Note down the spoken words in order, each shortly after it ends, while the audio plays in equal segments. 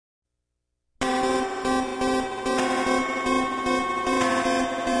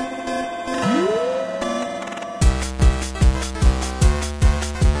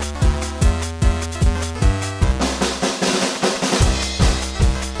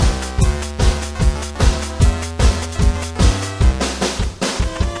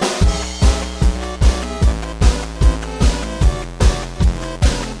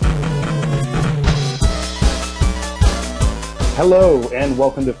Hello and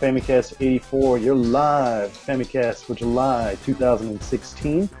welcome to Famicast 84, your live Famicast for July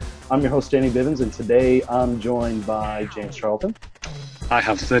 2016. I'm your host, Danny Bivens, and today I'm joined by James Charlton. I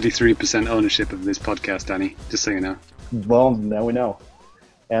have 33% ownership of this podcast, Danny, just so you know. Well, now we know.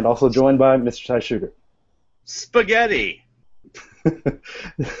 And also joined by Mr. Ty Sugar. Spaghetti!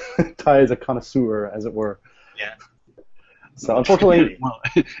 Ty is a connoisseur, as it were. Yeah. So unfortunately... Well,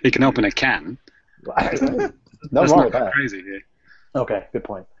 he can open a can. Nothing wrong with that. Crazy, yeah. Okay, good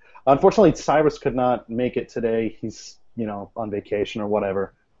point. Unfortunately, Cyrus could not make it today. He's, on vacation or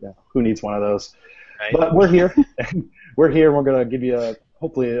whatever. Yeah, who needs one of those? Right. But we're here. We're here, and we're going to give you,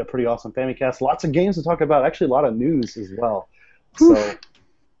 hopefully, a pretty awesome Famicast. Lots of games to talk about. Actually, a lot of news as well. So,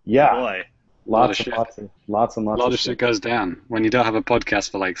 yeah. Boy. Lots and lots of shit goes down when you don't have a podcast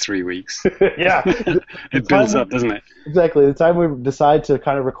for like 3 weeks. Yeah. It builds up, doesn't it? Exactly. The time we decide to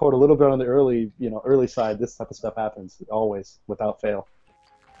kind of record a little bit on the early side, this type of stuff happens always, without fail.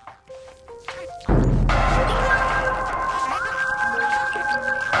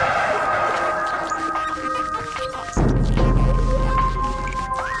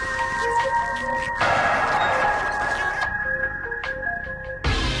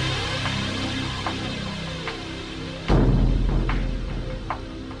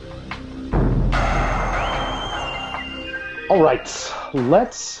 All right,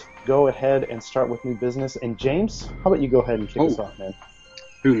 let's go ahead and start with new business. And James, how about you go ahead and kick us off, man?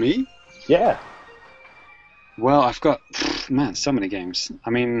 Who, me? Yeah. Well, I've got, so many games. I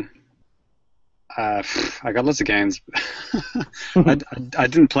mean, I got lots of games. I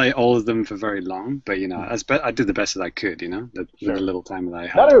didn't play all of them for very long, but, I did the best that I could, the little time that I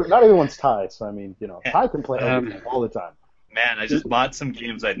had. Not everyone's Ty, so, Ty can play everything all the time. Man, I just bought some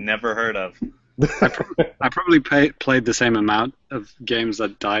games I'd never heard of. I probably played the same amount of games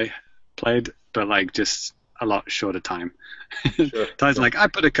that Ty played, but just a lot shorter time. Sure. Ty's like, I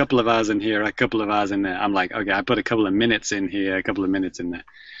put a couple of hours in here, a couple of hours in there. I'm like, okay, I put a couple of minutes in here, a couple of minutes in there.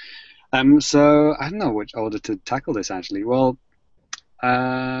 So I don't know which order to tackle this actually. Well,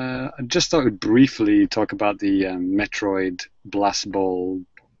 I just thought we'd briefly talk about the Metroid Blast Ball.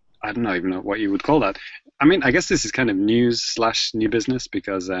 I don't even know what you would call that. I mean, I guess this is kind of news/new business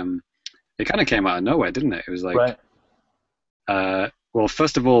because it kind of came out of nowhere, didn't it? It was like, right. Well,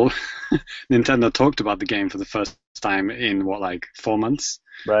 first of all, Nintendo talked about the game for the first time in 4 months?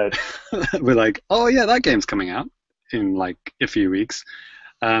 Right. We're like, oh yeah, that game's coming out in a few weeks.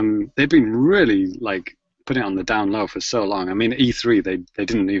 They've been really putting it on the down low for so long. I mean, E3 they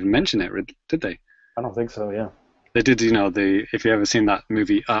didn't even mention it, did they? I don't think so. Yeah. They did. If you ever seen that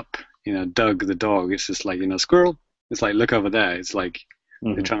movie Up, Doug the dog, it's just squirrel. It's like, look over there. It's like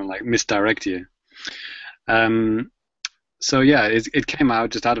they're trying to misdirect you. So yeah, it came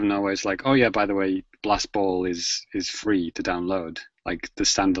out just out of nowhere. It's like, oh yeah, by the way, Blast Ball is free to download, the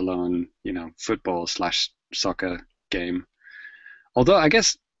standalone, football/soccer game. Although I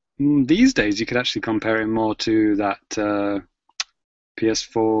guess these days you could actually compare it more to that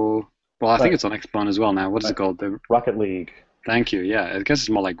PS4. Well, I think it's on Xbox as well now. What is it called? The Rocket League. Thank you. Yeah, I guess it's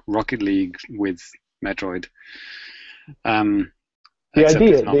more like Rocket League with Metroid.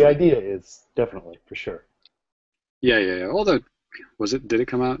 The idea is definitely for sure. Yeah. Although, did it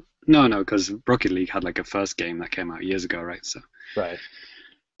come out? No, because Rocket League had a first game that came out years ago, right? So. Right.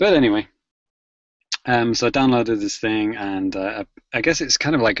 But anyway, so I downloaded this thing, and I guess it's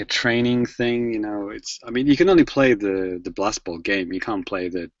kind of like a training thing. You can only play the Blast Ball game. You can't play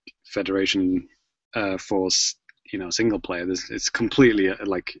the Federation Force, single player. It's completely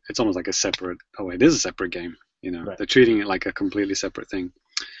it's almost like a separate. Oh, it is a separate game. Right. They're treating it like a completely separate thing.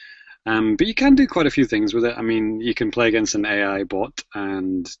 But you can do quite a few things with it. I mean, you can play against an AI bot,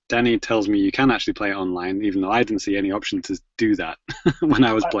 and Danny tells me you can actually play it online, even though I didn't see any option to do that when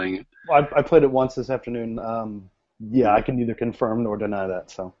I was playing it. I played it once this afternoon. I can neither confirm nor deny that.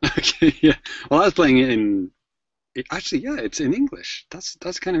 So. Okay, yeah. Well, I was playing it it's in English.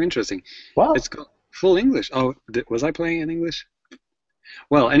 That's kind of interesting. Wow. It's got full English. Oh, was I playing it in English?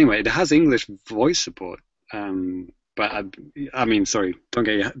 Well, anyway, it has English voice support. But I mean, sorry, don't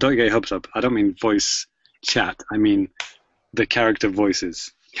get your hopes up. I don't mean voice chat. I mean the character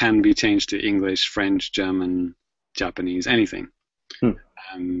voices can be changed to English, French, German, Japanese, anything.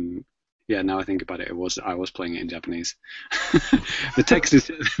 Now I think about it, I was playing it in Japanese. The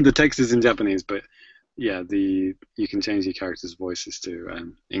text is in Japanese, but yeah, you can change your characters' voices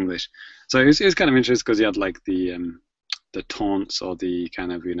to English. So it was kind of interesting because you had the taunts or the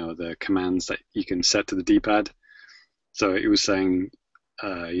kind of the commands that you can set to the D-pad. So it was saying,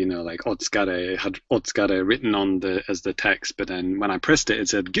 Otskare had Otskare written as the text, but then when I pressed it, it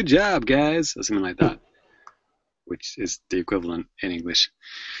said "Good job, guys" or something like that. which is the equivalent in English.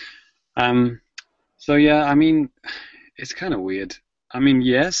 So yeah, I mean, it's kind of weird. I mean,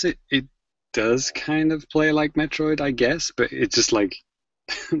 yes, it does kind of play like Metroid, I guess, but it's just like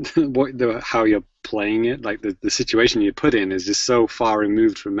how you're playing it, like the situation you put in is just so far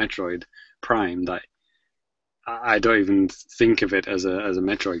removed from Metroid Prime that I don't even think of it as a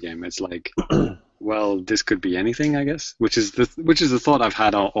Metroid game. It's like, well, this could be anything, I guess, which is the thought I've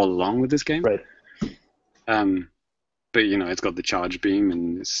had all along with this game. Right. But it's got the charge beam,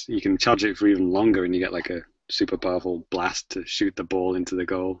 and you can charge it for even longer, and you get like a super powerful blast to shoot the ball into the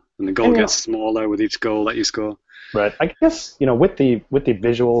goal, and the goal gets smaller with each goal that you score. Right. I guess with the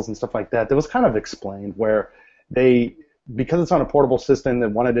visuals and stuff like that, it was kind of explained where because it's on a portable system, they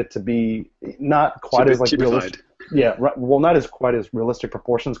wanted it to be not quite as like realistic. Yeah. Well, not as quite as realistic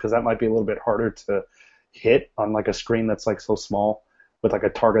proportions, because that might be a little bit harder to hit on like a screen that's like so small with like a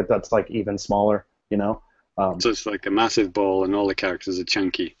target that's like even smaller. So it's like a massive ball, and all the characters are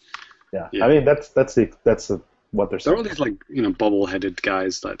chunky. Yeah. I mean that's what they're saying. They're all these like bobble-headed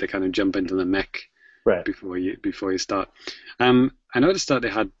guys, like they kind of jump into the mech right before you start. I noticed that they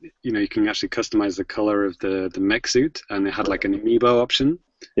had you can actually customize the color of the mech suit, and they had like an amiibo option.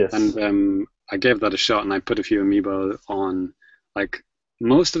 Yes. And I gave that a shot, and I put a few amiibo on. Like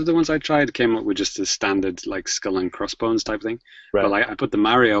most of the ones I tried came up with just a standard like skull and crossbones type thing. Right. But like I put the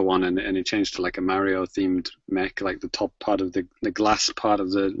Mario one, and it changed to like a Mario themed mech, like the top part of the glass part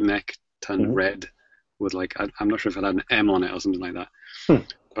of the mech turned red with like I'm not sure if it had an M on it or something like that.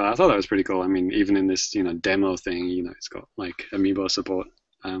 But I thought that was pretty cool. I mean, even in this demo thing, it's got like amiibo support.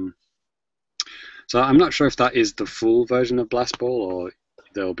 So I'm not sure if that is the full version of Blast Ball, or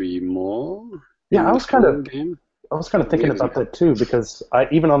there'll be more. Yeah, I was kind of thinking about that too, because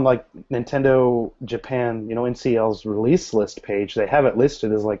even on like Nintendo Japan, NCL's release list page, they have it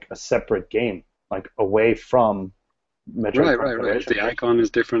listed as like a separate game, like away from Metroid. Right. The icon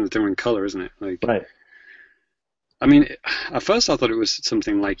is different, it's different color, isn't it? Like, right. I mean, at first I thought it was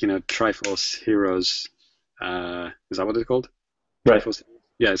something like Triforce Heroes. Is that what it's called? Right. Triforce?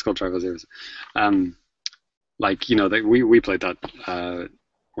 Yeah, it's called Triforce Heroes. We played that.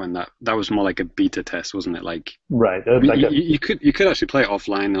 When that was more like a beta test, wasn't it? Like right, you could actually play it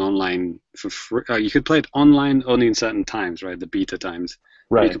offline and online for free. You could play it online only in certain times, right? The beta times.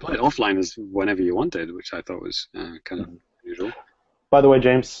 Right. You could play it offline as whenever you wanted, which I thought was kind of unusual. By the way,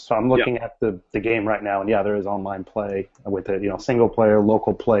 James, so I'm looking at the game right now, and yeah, there is online play with it. Single player,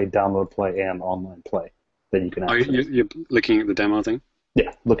 local play, download play, and online play that you can access. You're looking at the demo thing?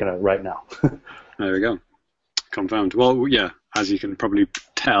 Yeah, looking at it right now. There we go. Confirmed. Well, yeah, as you can probably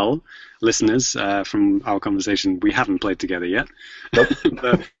tell, listeners, from our conversation, we haven't played together yet. Nope.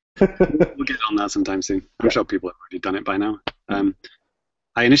 But we'll get on that sometime soon. I'm sure people have already done it by now.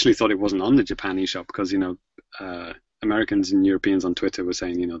 I initially thought it wasn't on the Japan eShop because, Americans and Europeans on Twitter were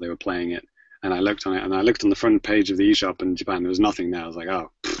saying, they were playing it. And I looked on it, and I looked on the front page of the eShop in Japan. There was nothing there. I was like,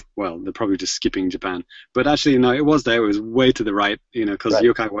 oh, well, they're probably just skipping Japan. But actually, no, it was there. It was way to the right, because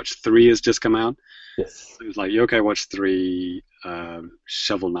Yokai Watch 3 has just come out. Yes. It was like Yokai Watch 3,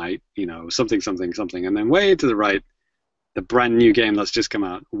 Shovel Knight, something. And then way to the right, the brand new game that's just come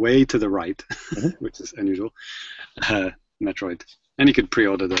out, way to the right, which is unusual, Metroid. And you could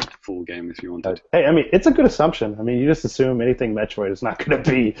pre-order the full game if you wanted. Hey, I mean, it's a good assumption. I mean, you just assume anything Metroid is not going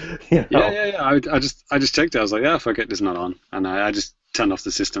to be, Yeah. I just checked it. I was like, yeah, fuck it, it's not on. And I just turned off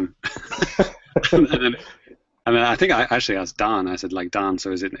the system. and then I think I actually asked Dan. I said, like, Dan,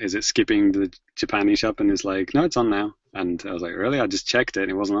 so is it skipping the Japan eShop? And he's like, no, it's on now. And I was like, really? I just checked it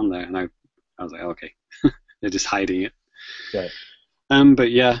and it wasn't on there. And I was like, okay, they're just hiding it. Right.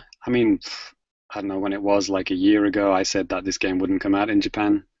 But yeah, I mean, I don't know, when it was like a year ago, I said that this game wouldn't come out in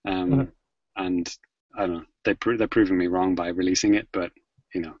Japan. And I don't know, they're proving me wrong by releasing it. But,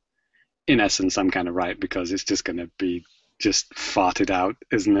 in essence, I'm kind of right, because it's just going to be just farted out,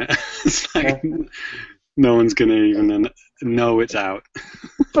 isn't it? It's like no one's going to even know it's out.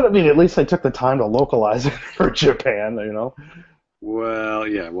 But I mean, at least they took the time to localize it for Japan, Well,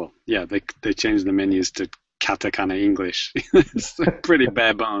 yeah, they changed the menus to katakana English. It's pretty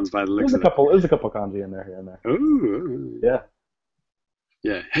bare bones by the looks of it. There's a couple kanji in there, here and there. Ooh. Yeah.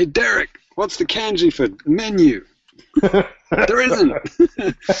 Yeah. Hey, Derek, what's the kanji for menu? There isn't.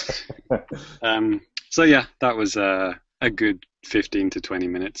 So yeah, that was a good 15 to 20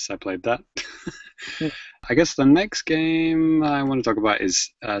 minutes. I played that. I guess the next game I want to talk about is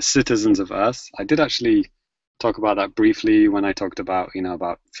Citizens of Earth. I did actually talk about that briefly when I talked about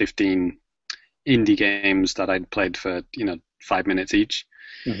about 15 indie games that I'd played for 5 minutes each.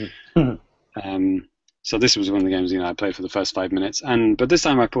 So this was one of the games I played for the first 5 minutes, but this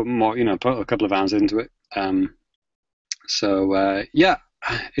time I put more, put a couple of hours into it. So yeah,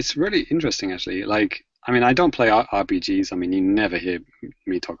 it's really interesting actually. Like, I mean, I don't play RPGs. I mean, you never hear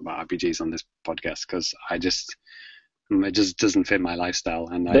me talk about RPGs on this podcast because it just doesn't fit my lifestyle.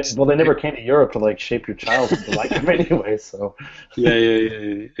 And They never came to Europe to like shape your childhood to like them anyway. So yeah.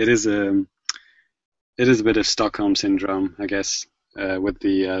 It is a bit of Stockholm syndrome, I guess, with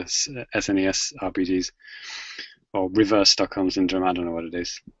the SNES RPGs, or reverse Stockholm syndrome. I don't know what it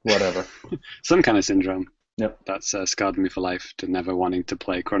is. whatever. Some kind of syndrome. Yep. That's scarred me for life, to never wanting to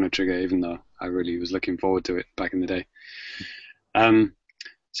play Chrono Trigger, even though I really was looking forward to it back in the day.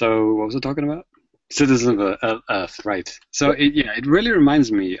 So what was I talking about? Citizen of Earth, right? So it really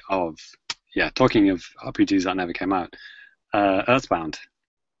reminds me of, talking of RPGs that never came out, Earthbound.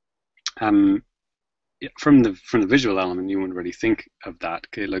 From the visual element, you wouldn't really think of that.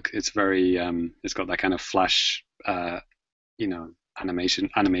 It's very it's got that kind of flash,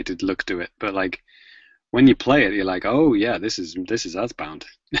 animated look to it. But like when you play it, you're like, oh yeah, this is Earthbound.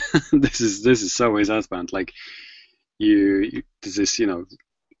 this is so is Earthbound. Like there's this,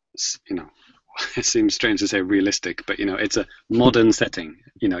 it seems strange to say realistic, but it's a modern setting.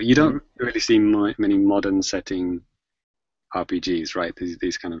 You don't really see many modern setting RPGs, right?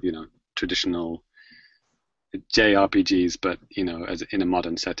 These kind of traditional JRPGs, but as in a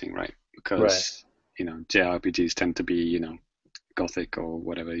modern setting, right? Because JRPGs tend to be gothic or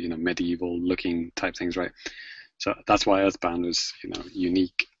whatever, medieval looking type things, right? So that's why Earthbound was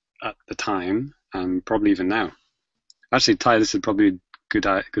unique at the time, and probably even now. Actually, Ty, this is probably a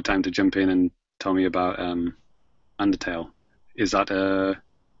good time to jump in and tell me about Undertale. Is that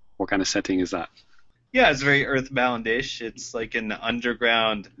what kind of setting is that? Yeah, it's very Earthbound-ish. It's like an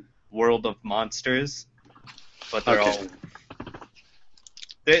underground world of monsters, but they're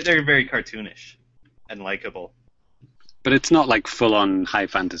they're very cartoonish and likable. But it's not like full-on high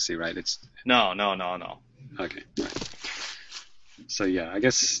fantasy, right? No. Okay. Right. So yeah, I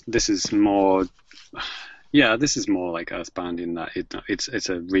guess this is more. Yeah, this is more like Earthbound in that it's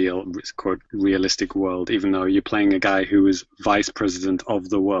a realistic world, even though you're playing a guy who is vice president of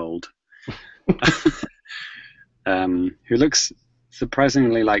the world, who looks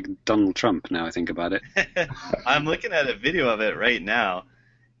surprisingly like Donald Trump. Now I think about it. I'm looking at a video of it right now.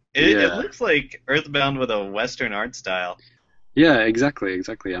 It looks like Earthbound with a Western art style. Yeah, exactly.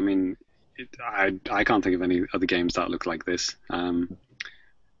 I mean, I can't think of any other games that look like this.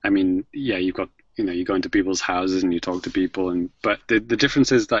 I mean, yeah, you've got. You go into people's houses and you talk to people, but the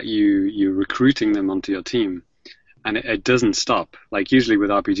difference is that you're recruiting them onto your team, and it doesn't stop. Like usually with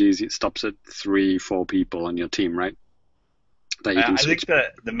RPGs, it stops at 3-4 people on your team, right? That you can I think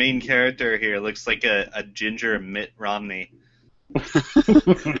that the main character here looks like a ginger Mitt Romney.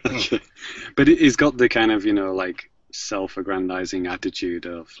 Okay. But he's got the kind of like self-aggrandizing attitude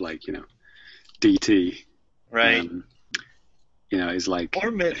of like DT, right? He's like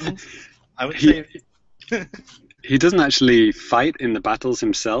or Mittens. I would say he doesn't actually fight in the battles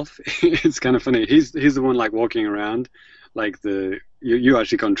himself. It's kind of funny. He's the one like walking around, like you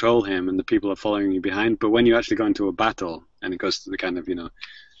actually control him and the people are following you behind. But when you actually go into a battle and it goes to the kind of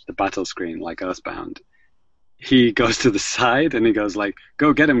the battle screen like Earthbound, he goes to the side and he goes like,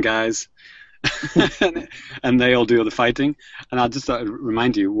 "Go get him, guys," and they all do the fighting. And I just thought I'd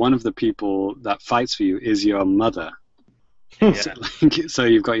remind you, one of the people that fights for you is your mother. Yeah. So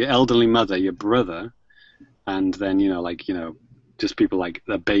you've got your elderly mother, your brother, and then just people like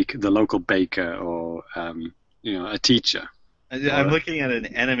the local baker, or a teacher. I'm looking at an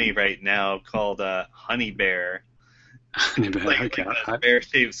enemy right now called Honey Bear. Honey Bear, like a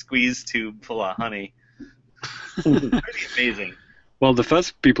bear-shaped squeeze tube full of honey. Pretty amazing. Well, the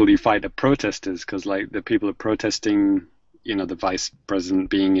first people you fight are protesters, because like the people are protesting, the vice president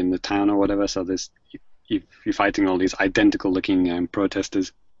being in the town or whatever. So you're fighting all these identical-looking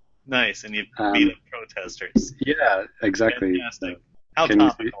protesters. Nice, and you beat up protesters. Yeah, exactly. Fantastic. How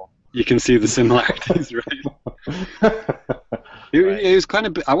topical. You can see the similarities, right? It was kind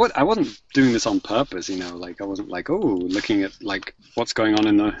of. I wasn't doing this on purpose, Like I wasn't like, looking at like what's going on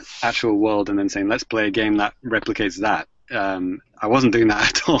in the actual world and then saying let's play a game that replicates that. I wasn't doing that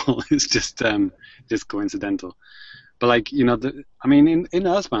at all. It's just coincidental. But like in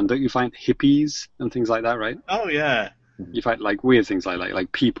Earthbound, don't you find hippies and things like that, right? Oh yeah. You find like weird things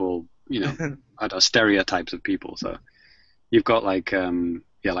like people, stereotypes of people. So you've got like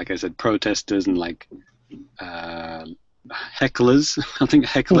like I said, protesters and like hecklers. I think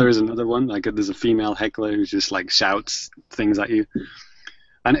heckler is another one. Like there's a female heckler who just like shouts things at you.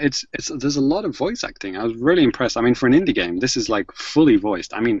 And there's a lot of voice acting. I was really impressed. I mean, for an indie game, this is like fully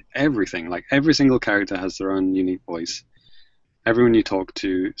voiced. I mean, everything. Like every single character has their own unique voice. everyone you talk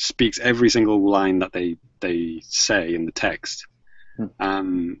to speaks every single line that they say in the text.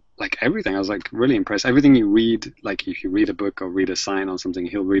 Like everything, I was like really impressed. Everything you read, like if you read a book or read a sign on something,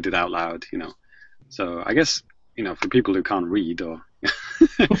 he'll read it out loud, you know. So I guess, you know, for people who can't read or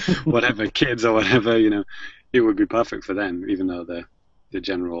whatever, kids or whatever, you know, it would be perfect for them, even though the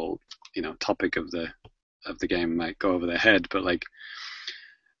general, you know, topic of the game might go over their head. But like,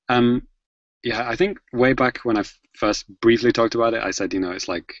 yeah, I think way back when I first briefly talked about it, I said, you know, it's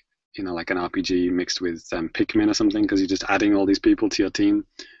like, you know, like an RPG mixed with Pikmin or something, because you're just adding all these people to your team.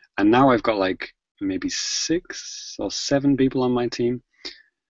 And now I've got like maybe 6 or 7 people on my team.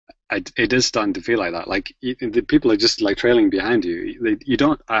 It is starting to feel like that. Like the people are just like trailing behind you. You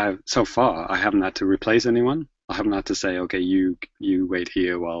don't. So far, I haven't had to replace anyone. I haven't had to say, okay, you wait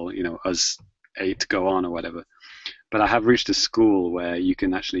here while, you know, us 8 go on or whatever. But I have reached a school where you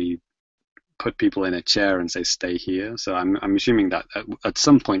can actually put people in a chair and say stay here. So I'm assuming that at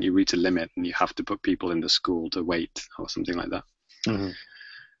some point you reach a limit and you have to put people in the school to wait or something like that.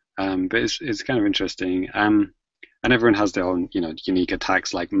 But it's kind of interesting. And everyone has their own, you know, unique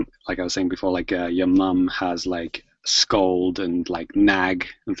attacks. Like I was saying before, like your mum has like scold and like nag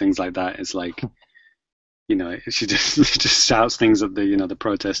and things like that. It's like, you know, she just shouts things at the, you know, the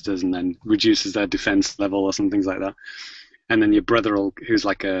protesters and then reduces their defense level or some things like that. And then your brother, who's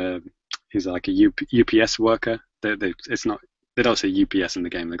like a UPS worker. They don't say UPS in the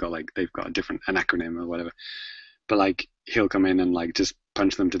game. They've got an acronym or whatever. But like he'll come in and like just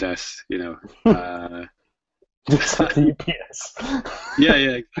punch them to death, you know. Just like the UPS. Yeah,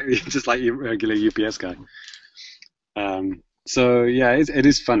 exactly. Just like your regular UPS guy. So yeah, it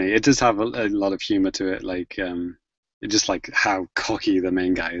is funny. It does have a lot of humor to it. Like just like how cocky the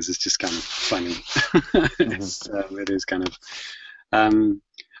main guy is. It's just kind of funny. It is kind of.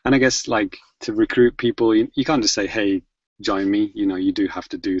 And I guess like to recruit people, you can't just say, hey, join me. You know, you do have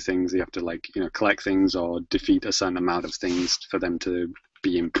to do things. You have to like, you know, collect things or defeat a certain amount of things for them to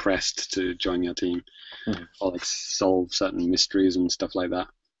be impressed to join your team, or like solve certain mysteries and stuff like that.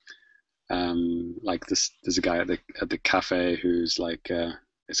 Like there's a guy at the cafe who's like,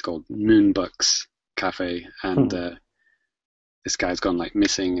 it's called Moonbucks Cafe, and this guy's gone like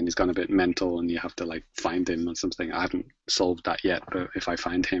missing and he's gone a bit mental and you have to like find him or something. I haven't solved that yet, but if I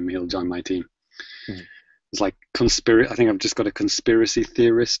find him, he'll join my team. It's like I think I've just got a conspiracy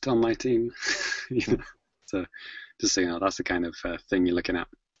theorist on my team. You know? So just so you know, that's the kind of thing you're looking at.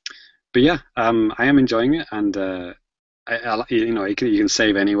 But yeah, I am enjoying it, and you know, you can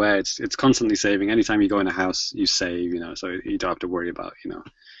save anywhere. It's constantly saving. Anytime you go in a house, you save. You know, so you don't have to worry about, you know,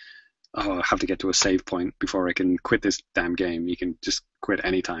 oh, I have to get to a save point before I can quit this damn game. You can just quit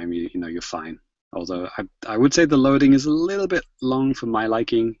anytime. You know, you're fine. Although I would say the loading is a little bit long for my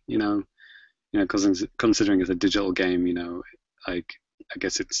liking. You know, because considering it's a digital game, you know, like I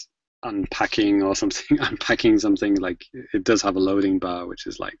guess it's unpacking something. Like it does have a loading bar, which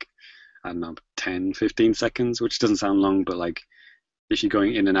is like, I don't know, 10, 15 seconds, which doesn't sound long, but like if you're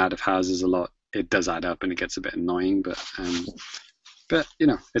going in and out of houses a lot, it does add up and it gets a bit annoying. But you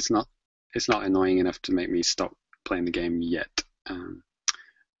know, it's not annoying enough to make me stop playing the game yet.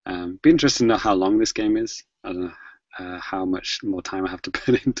 Be interested to know how long this game is. I don't know how much more time I have to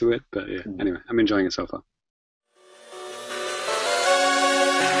put into it, but yeah. Anyway, I'm enjoying it so far.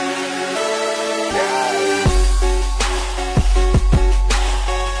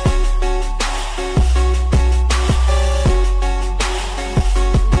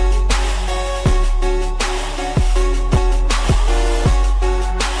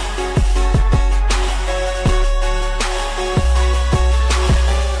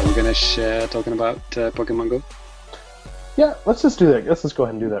 Talking about Pokemon Go? Yeah, let's just do that. Let's just go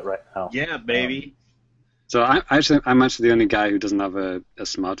ahead and do that right now. Yeah, baby. So I'm actually the only guy who doesn't have a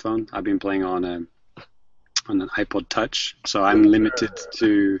smartphone. I've been playing on an iPod Touch, so I'm limited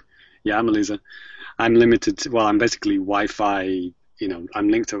to. Yeah, I'm a loser. I'm limited to. Well, I'm basically Wi-Fi. You know,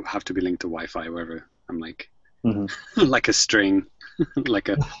 have to be linked to Wi-Fi wherever. I'm like, like a string, like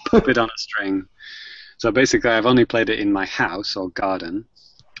a puppet on a string. So basically, I've only played it in my house or garden.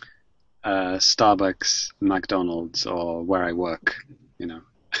 Starbucks, McDonald's, or where I work. You know,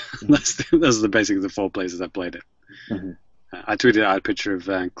 that's basically the 4 places I played it. I tweeted out a picture of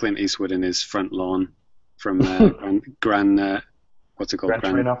Clint Eastwood in his front lawn from Gran what's it called?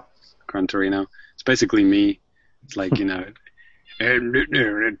 Gran Torino. It's basically me. It's like, you know,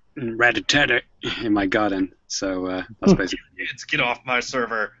 rat-a-tat in my garden. So that's basically it. Kids, get off my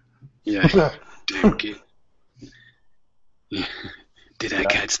server. Yeah, damn kid. Yeah. Did I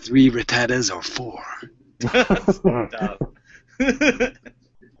catch 3 rattatas or 4?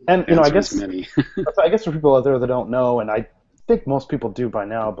 And you know, I guess for people out there that don't know, and I think most people do by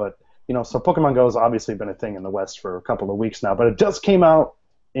now, but so Pokemon Go has obviously been a thing in the West for a couple of weeks now, but it just came out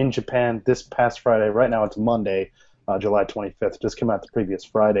in Japan this past Friday. Right now it's Monday, July 25th. Just came out the previous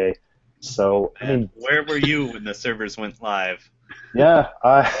Friday. So, I mean, where were you when the servers went live? Yeah,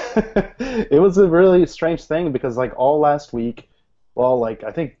 it was a really strange thing because like all last week, well, like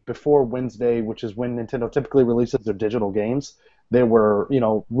I think before Wednesday, which is when Nintendo typically releases their digital games, there were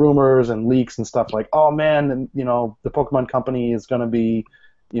rumors and leaks and stuff like, oh man, and the Pokemon Company is going to be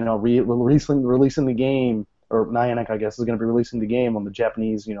releasing the game, or Niantic I guess is going to be releasing the game on the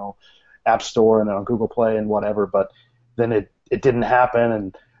Japanese App Store and on Google Play and whatever, but then it didn't happen,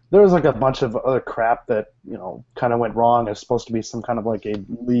 and there was like a bunch of other crap that kind of went wrong. It's supposed to be some kind of like a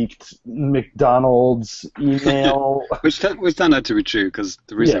leaked McDonald's email, which turned out to be true because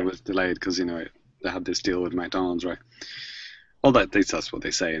the reason it was delayed because they had this deal with McDonald's, right? Well, that's what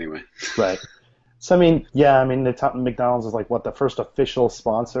they say anyway. Right. So McDonald's is like the first official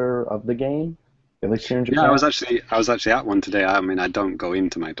sponsor of the game, at least here in Japan. Yeah, I was actually at one today. I mean, I don't go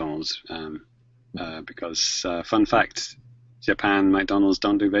into McDonald's because fun fact. Japan McDonald's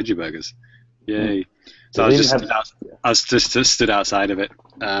don't do veggie burgers. Yay! So I was just stood outside of it,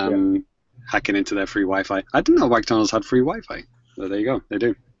 hacking into their free Wi-Fi. I didn't know McDonald's had free Wi-Fi. So there you go, they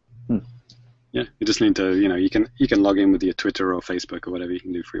do. Yeah, you just need to, you can log in with your Twitter or Facebook or whatever. You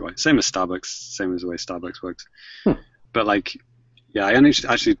can do free Wi-Fi. Same as Starbucks. Same as the way Starbucks works. But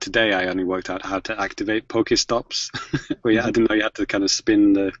actually today I only worked out how to activate Pokestops. I didn't know you had to kind of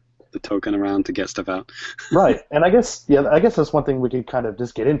spin the token around to get stuff out. Right, and I guess that's one thing we could kind of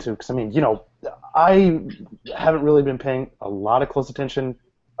just get into, because I haven't really been paying a lot of close attention,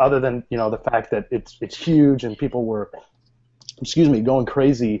 other than the fact that it's huge and people were, going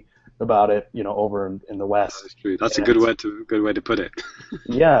crazy about it, over in the West. That's true. That's a good way to put it.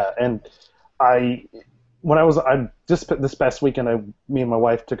 Yeah, and just this past weekend, me and my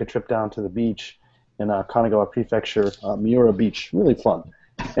wife took a trip down to the beach in Kanagawa Prefecture, Miura Beach. Really fun.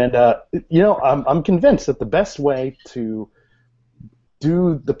 And I'm convinced that the best way to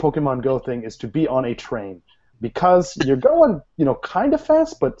do the Pokemon Go thing is to be on a train, because you're going, kind of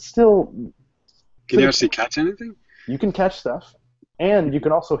fast, but still. Can you actually catch anything? You can catch stuff, and you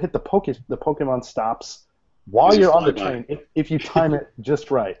can also hit the Pokemon stops while you're on the train if you time it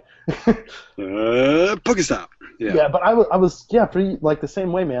just right. Pokestop. Yeah, but I was pretty the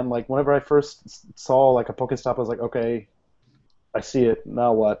same way, man. Like whenever I first saw a Pokestop, I was like, okay. I see it,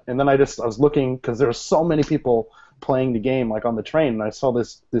 now what? And then I was looking, because there were so many people playing the game on the train, and I saw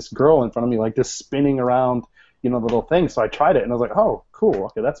this girl in front of me just spinning around the little thing, so I tried it, and I was like, oh, cool,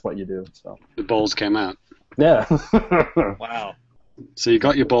 okay, that's what you do. So the balls came out. Yeah. Wow. So you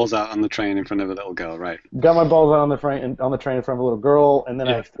got your balls out on the train in front of a little girl, right? Got my balls out on the train in front of a little girl, and then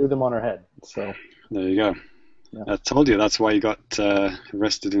I threw them on her head. So there you go. Yeah. I told you that's why you got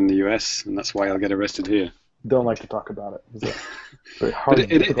arrested in the US, and that's why I'll get arrested here. Don't like to talk about it. It's very hard.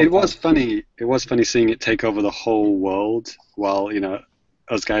 But it was funny. It was funny seeing it take over the whole world, while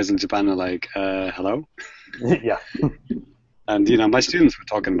us guys in Japan are like, hello. Yeah. And my students were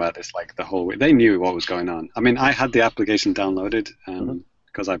talking about this the whole week. They knew what was going on. I mean, I had the application downloaded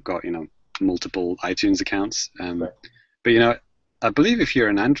because I've got multiple iTunes accounts. Right. But I believe if you're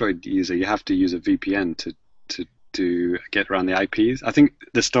an Android user, you have to use a VPN to get around the IPs. I think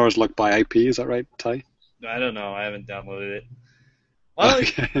the store is locked by IP. Is that right, Ty? I don't know. I haven't downloaded it. Well,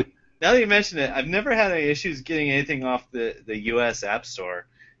 okay. Now that you mention it, I've never had any issues getting anything off the U.S. App Store.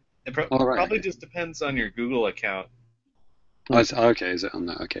 It probably just depends on your Google account. Oh, okay. Is it on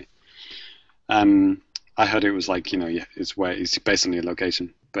that? Okay. I heard it was it's based on your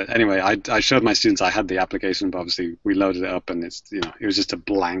location. But anyway, I showed my students I had the application, but obviously we loaded it up, and it's it was just a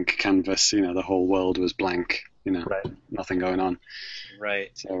blank canvas. The whole world was blank. Right. Nothing going on. Right.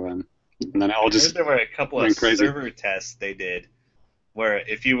 So and then I'll just. There were a couple of server tests they did, where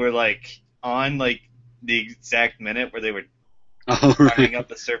if you were on the exact minute where they were firing up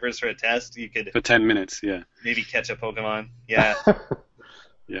the servers for a test, you could for 10 minutes, yeah. Maybe catch a Pokemon. Yeah.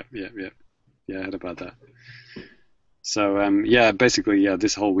 Yeah. I heard about that. So basically,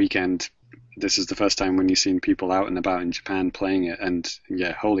 this whole weekend, this is the first time when you've seen people out and about in Japan playing it, and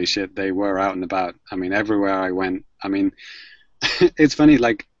holy shit, they were out and about. I mean, everywhere I went. I mean, it's funny,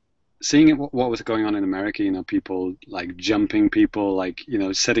 seeing what was going on in America, people jumping people,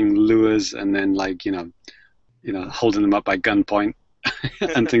 setting lures and then holding them up by gunpoint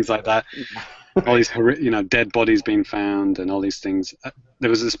and things like that. All these dead bodies being found and all these things.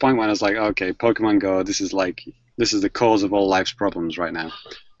 There was this point when I was like, okay, Pokemon Go, this is the cause of all life's problems right now.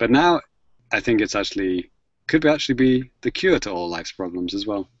 But now I think it's could be the cure to all life's problems as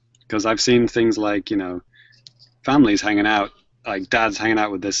well. Because I've seen things families hanging out like dads hanging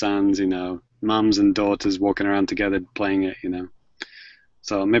out with their sons, mums and daughters walking around together playing it.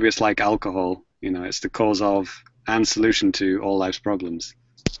 So maybe it's like alcohol, it's the cause of and solution to all life's problems.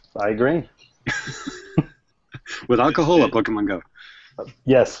 I agree. With alcohol or Pokemon Go?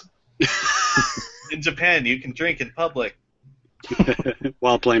 Yes. In Japan, you can drink in public.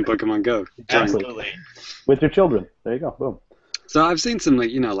 While playing Pokemon Go. Absolutely. With your children. There you go. Boom. So I've seen some, like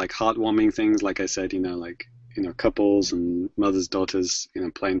heartwarming things, like I said, couples and mothers, daughters,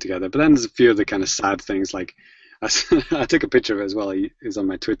 playing together. But then there's a few of the kind of sad things, like I took a picture of it as well. It was on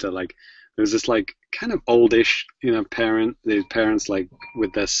my Twitter. Like there was this like kind of oldish, the parents like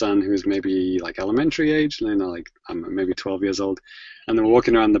with their son who's maybe like elementary age, like maybe 12 years old, and they were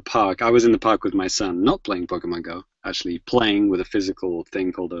walking around the park. I was in the park with my son, not playing Pokemon Go, actually playing with a physical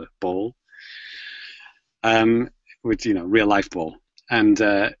thing called a ball, with real life ball. And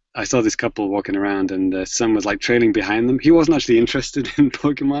I saw this couple walking around, and the son was like trailing behind them. He wasn't actually interested in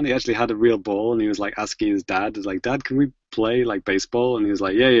Pokemon. He actually had a real ball, and he was like asking his dad, like, "Dad, can we play like baseball?" And he was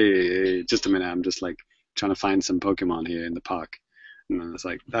like, "Yeah. Just a minute, I'm just like trying to find some Pokemon here in the park." And I was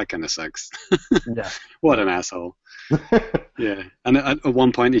like, "That kind of sucks." Yeah. What an asshole. Yeah. And at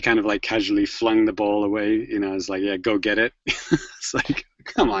one point, he kind of like casually flung the ball away. It's like, "Yeah, go get it." It's like,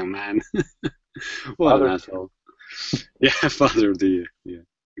 come on, man. What an asshole. Yeah, Father of the Year. Yeah.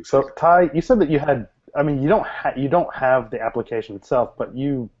 So Ty, you said that you had. I mean, you don't have the application itself, but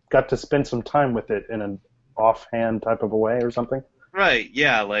you got to spend some time with it in an offhand type of a way or something. Right.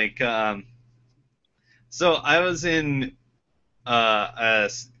 Yeah. Like, so I was in I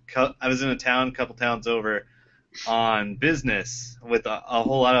was in a town, a couple towns over, on business with a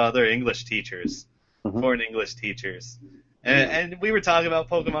whole lot of other English teachers, foreign English teachers. And we were talking about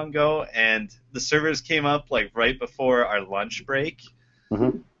Pokemon Go, and the servers came up like right before our lunch break.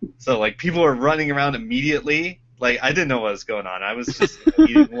 So like people were running around immediately. Like I didn't know what was going on. I was just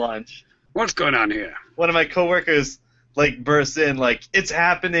eating lunch. What's going on here? One of my coworkers like bursts in like, "It's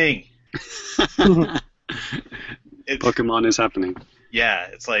happening." Pokemon is happening. Yeah,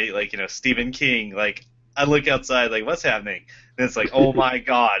 it's like Stephen King. Like I look outside, like what's happening? And it's like, oh my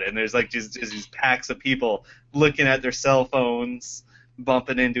god! And there's like just these packs of people looking at their cell phones,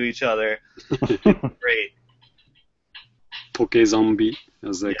 bumping into each other. Great. Pokezombie,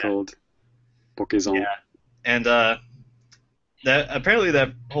 as they're called. Pokezon. Yeah, and that apparently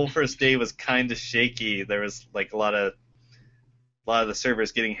that whole first day was kind of shaky. There was like a lot of the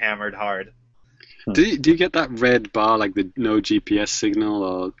servers getting hammered hard. Do you get that red bar, like the no GPS signal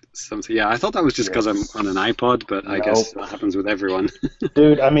or something? Yeah, I thought that was just because I'm on an iPod, but I guess that happens with everyone.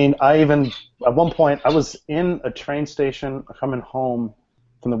 Dude, I mean, at one point, I was in a train station coming home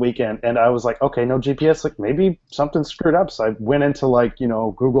from the weekend, and I was like, okay, no GPS, like maybe something screwed up. So I went into like,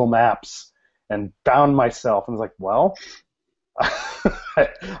 Google Maps and found myself, and was like, well,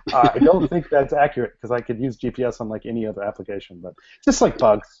 I don't think that's accurate because I could use GPS on like any other application, but just like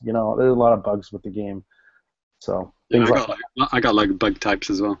bugs, there's a lot of bugs with the game. So yeah, I got like bug types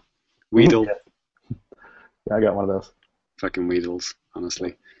as well. Weedle. Yeah, I got one of those. Fucking Weedles,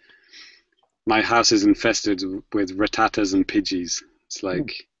 honestly. My house is infested with rattatas and pidgeys. It's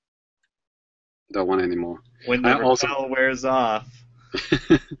like I don't want any more. When the repel wears off.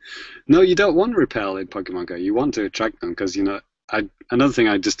 No, you don't want repel in Pokemon Go. You want to attract them because another thing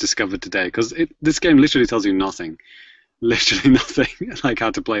I just discovered today, because this game literally tells you nothing, like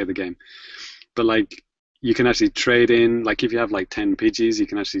how to play the game. But like you can actually trade in, like if you have like 10 Pidgeys, you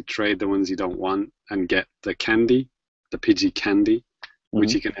can actually trade the ones you don't want and get the candy, the Pidgey candy,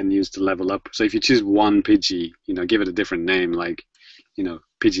 which you can then use to level up. So if you choose one Pidgey, give it a different name, like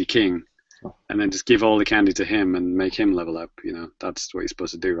Pidgey King. And then just give all the candy to him and make him level up. That's what you're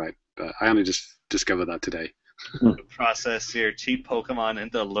supposed to do, right? But I only just discovered that today. Process your cheap Pokemon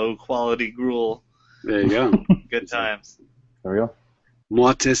into low-quality gruel. There you go. Good times. There we go.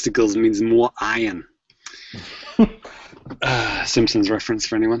 More testicles means more iron. Simpsons reference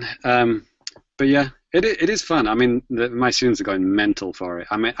for anyone. But yeah, it is fun. I mean, my students are going mental for it.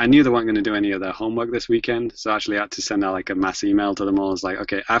 I mean, I knew they weren't going to do any of their homework this weekend, so actually I had to send out like a mass email to them all. I was like,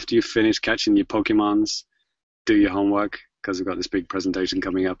 okay, after you finish catching your Pokemons, do your homework, because we've got this big presentation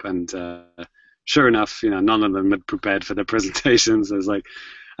coming up. And sure enough, none of them had prepared for their presentations. And so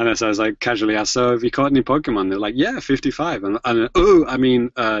I was like casually asked, so have you caught any Pokemon? They're like, yeah, 55. And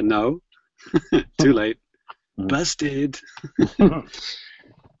no. Too late. Busted.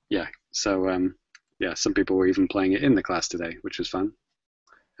 Yeah. So, some people were even playing it in the class today, which was fun.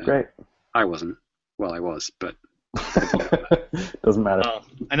 Great. I wasn't. Well, I was, but... Doesn't matter. Well,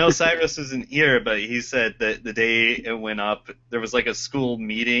 I know Cyrus isn't here, but he said that the day it went up, there was like a school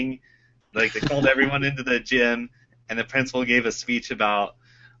meeting. Like, they called everyone into the gym, and the principal gave a speech about,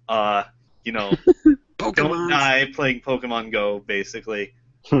 you know, don't die playing Pokemon Go, basically.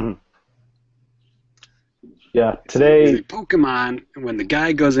 Yeah, today... Pokemon, when the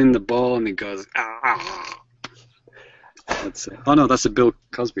guy goes in the ball and he goes, ah. That's oh no, that's a Bill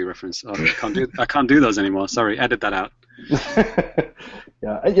Cosby reference. Oh, I can't do those anymore. Sorry, edit that out.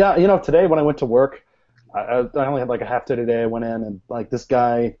 Yeah. You know, today when I went to work, I only had like a half day today. I went in and like this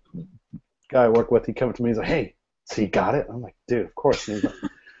guy I work with, he came up to me. He's like, "Hey, so you got it?" I'm like, "Dude, of course." And he's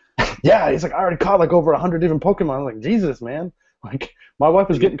like, "Yeah." He's like, "I already caught like over 100 different Pokemon." I'm like, "Jesus, man!" Like my wife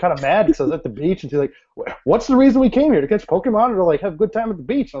was getting kind of mad because I was at the beach, and she's like, "What's the reason we came here to catch Pokemon or to like have a good time at the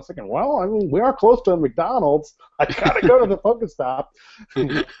beach?" And I was thinking, well, I mean, we are close to a McDonald's. I gotta go to the Pokestop.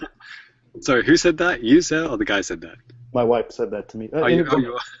 Sorry, who said that? You said, or the guy said that? My wife said that to me.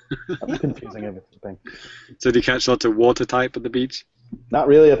 You I'm confusing everything. So did you catch lots of water type at the beach? Not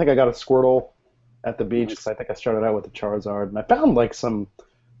really. I think I got a Squirtle at the beach because I think I started out with a Charizard, and I found like some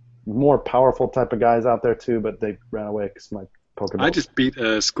more powerful type of guys out there too, but they ran away because my Pokemon. I just beat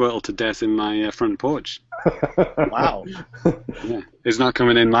a Squirtle to death in my front porch. Wow. Yeah, it's not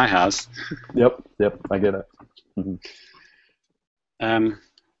coming in my house. Yep, I get it. Mm-hmm.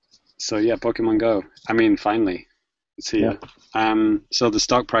 So yeah, Pokemon Go. I mean, finally, it's here. Yeah. So the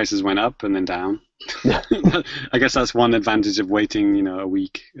stock prices went up and then down. Yeah. I guess that's one advantage of waiting, you know, a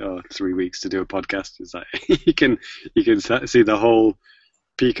week or 3 weeks to do a podcast. Is that you can see the whole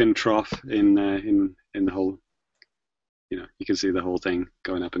peak and trough in the whole. You know, you can see the whole thing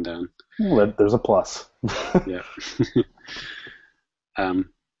going up and down. Well, there's a plus. Yeah.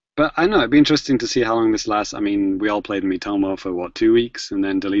 But I know it'd be interesting to see how long this lasts. I mean, we all played Miitomo for 2 weeks and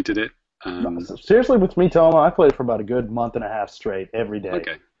then deleted it. Seriously, with Miitomo, I played for about a good month and a half straight every day.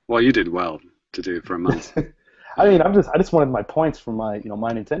 Okay. Well, you did well to do it for a month. I mean, I just wanted my points for my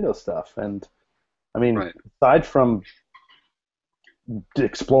my Nintendo stuff, and I mean, aside from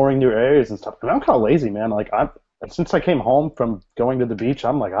exploring new areas and stuff, I mean, I'm kind of lazy, man. Like since I came home from going to the beach,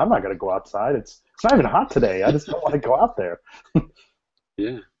 I'm like, I'm not gonna go outside. It's not even hot today. I just don't want to go out there.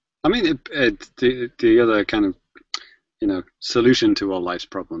 Yeah. I mean, the other kind of, solution to all life's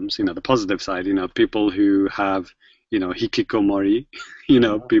problems, the positive side, people who have, hikikomori,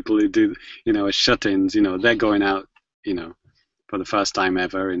 people who do, shut-ins, they're going out, for the first time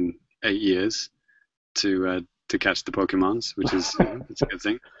ever in 8 years to catch the Pokemons, which is, it's a good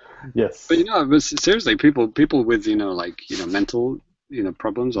thing. Yes. But, seriously, people with, mental,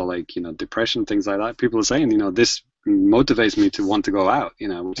 problems or depression, things like that, people are saying, this motivates me to want to go out,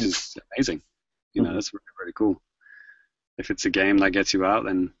 which is amazing. That's really, really cool. If it's a game that gets you out,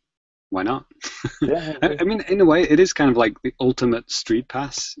 then why not? Yeah. I mean, in a way, it is kind of like the ultimate street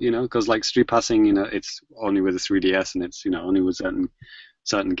pass, because like street passing, it's only with a 3DS and it's, only with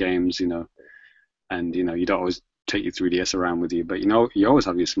certain games, and, you don't always take your 3DS around with you, but, you always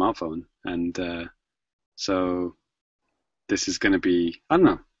have your smartphone. And so this is going to be, I don't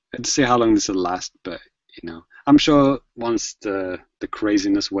know, let's see how long this will last, but, I'm sure once the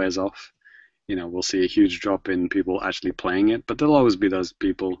craziness wears off, we'll see a huge drop in people actually playing it, but there'll always be those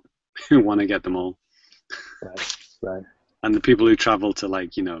people who want to get them all. Right. And the people who travel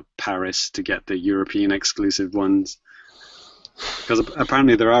to Paris to get the European exclusive ones. Because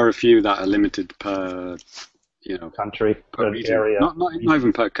apparently there are a few that are limited per, country, per region. Area. Not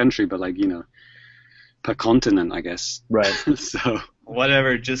even per country, but per continent, I guess. Right. So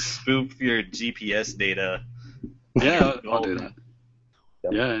whatever, just spoof your GPS data. Yeah, I'll do that.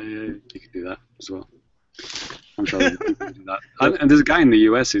 Yep. Yeah, you can do that as well. I'm sure you can do that. And there's a guy in the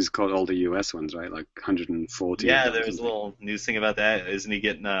US who's caught all the US ones, right? Like 140. Yeah, there was a little news thing about that. Isn't he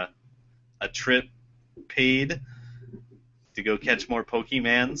getting a trip paid to go catch more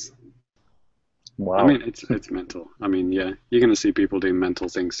Pokemans? Wow. I mean, it's mental. I mean, yeah, you're going to see people doing mental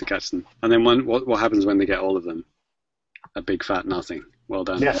things to catch them. And then what happens when they get all of them? A big fat nothing. Well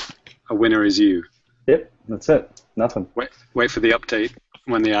done. Yeah. A winner is you. Yep, that's it. Nothing. Wait for the update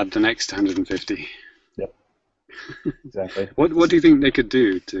when they add the next 150. Yep. Exactly. What do you think they could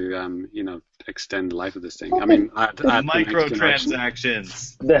do to extend the life of this thing? I mean, add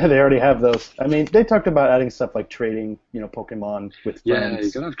microtransactions. They already have those. I mean, they talked about adding stuff like trading, Pokemon with friends. Yeah,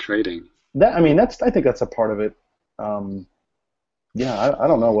 you gotta have trading. I think that's a part of it. Yeah, I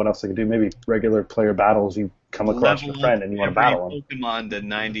don't know what else they could do. Maybe regular player battles. You come across your friend and you want to battle him. Pokemon to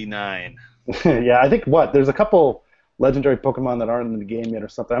 99. Yeah, I think there's a couple legendary Pokemon that aren't in the game yet or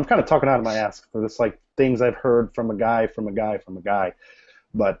something. I'm kind of talking out of my ass for this, things I've heard from a guy.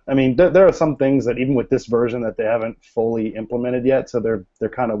 But I mean, there are some things that even with this version that they haven't fully implemented yet, so they're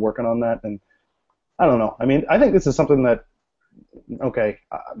kind of working on that. And I don't know. I mean, I think this is something that okay,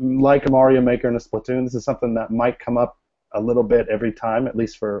 like a Mario Maker and a Splatoon, this is something that might come up a little bit every time, at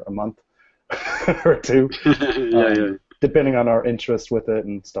least for a month or two, Yeah. depending on our interest with it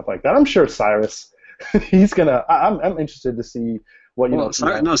and stuff like that. I'm sure Cyrus, he's gonna. I'm interested to see what you Well,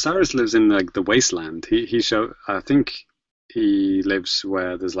 know. Cyrus lives in like the wasteland. I think he lives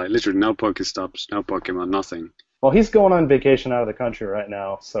where there's like literally no Pokestops, no Pokemon, nothing. Well, he's going on vacation out of the country right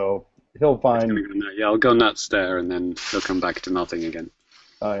now, so he'll He's find. gonna go yeah, I'll go nuts there, and then he'll come back to nothing again.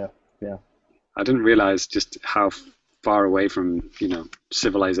 Oh yeah, yeah. I didn't realize just how far away from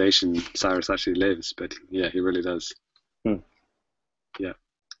civilization Cyrus actually lives, but yeah, he really does. Hmm. Yeah,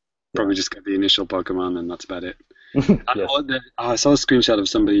 probably just get the initial Pokemon, and that's about it. Yes. I saw a screenshot of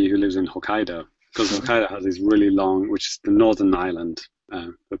somebody who lives in Hokkaido, because Hokkaido has these really long, which is the northern island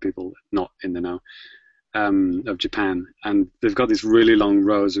for people not in the know, of Japan, and they've got these really long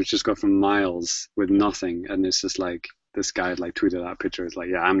roads which just go for miles with nothing, and it's just like this guy had like tweeted that picture. It's like,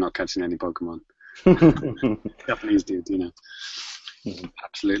 yeah, I'm not catching any Pokemon. Japanese dude,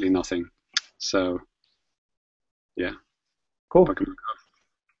 absolutely nothing. So, yeah, Cool. Pokemon Go.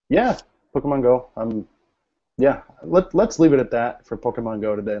 Yeah, Pokemon Go. Yeah, let's leave it at that for Pokemon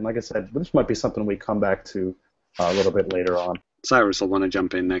Go today. And like I said, this might be something we come back to a little bit later on. Cyrus will want to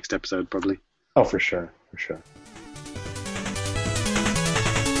jump in next episode, probably. Oh, for sure, for sure.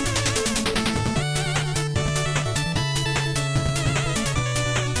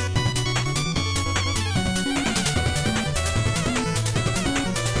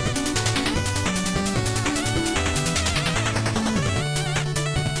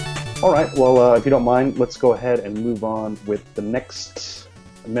 All right, well, if you don't mind, let's go ahead and move on with the next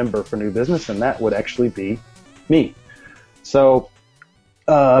member for new business, and that would actually be me. So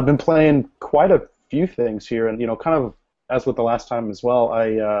I've been playing quite a few things here, and kind of as with the last time as well.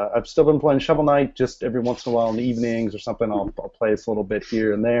 I've still been playing Shovel Knight just every once in a while in the evenings or something. I'll play this a little bit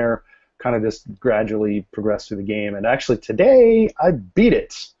here and there, kind of just gradually progress through the game. And actually today I beat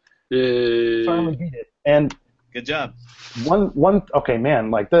it. Yay! Finally beat it, and good job. Okay,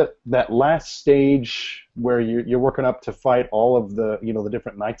 man, like that last stage where you're working up to fight all of the the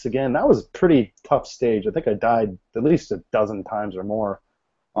different knights again, that was a pretty tough stage. I think I died at least a dozen times or more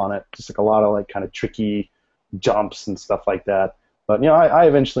on it. Just like a lot of like kind of tricky jumps and stuff like that. But I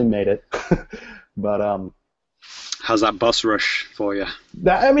eventually made it. But how's that boss rush for you?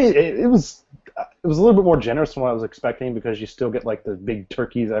 It was a little bit more generous than what I was expecting, because you still get like the big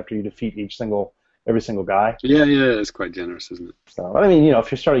turkeys after you defeat every single guy. Yeah, it's quite generous, isn't it? So,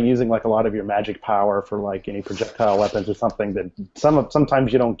 if you started using like a lot of your magic power for like any projectile weapons or something, then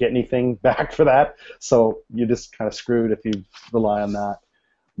sometimes you don't get anything back for that. So you're just kind of screwed if you rely on that.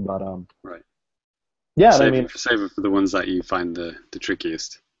 But right. Yeah, save it for the ones that you find the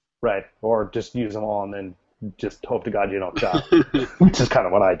trickiest. Right, or just use them all and then just hope to God you don't die, which is kind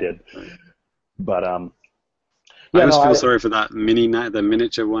of what I did. Right. But I always feel sorry for that knight, the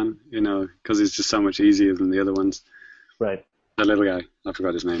miniature one, because it's just so much easier than the other ones. Right. The little guy, I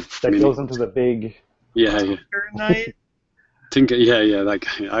forgot his name. That goes into the big. Yeah. Knight. Tinker, yeah, that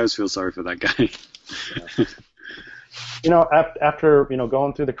guy. I always feel sorry for that guy. Yeah. After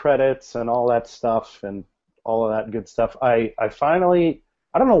going through the credits and all that stuff and all of that good stuff, I finally,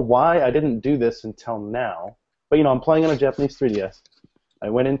 I don't know why I didn't do this until now, but I'm playing on a Japanese 3DS. I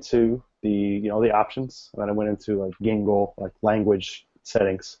went into the options, and then I went into like Gingo, like language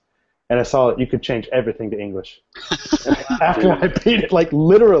settings, and I saw that you could change everything to English. After I beat it, like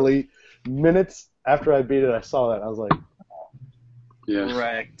literally minutes after I beat it, I saw that. I was like, oh. Yeah.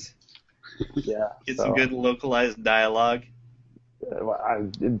 Correct. Yeah. Get some good localized dialogue.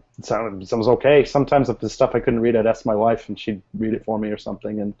 It sounds okay. Sometimes if the stuff I couldn't read, I'd ask my wife, and she'd read it for me or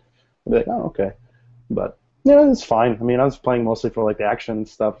something, and I'd be like, oh, okay. But it's fine. I was playing mostly for like the action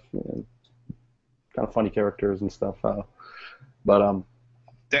stuff, kind of funny characters and stuff. But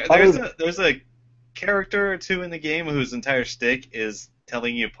there's a character or two in the game whose entire shtick is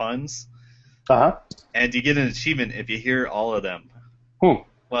telling you puns. Uh-huh. And you get an achievement if you hear all of them.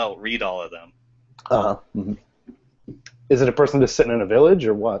 Well, read all of them. Uh-huh. Mm-hmm. Is it a person just sitting in a village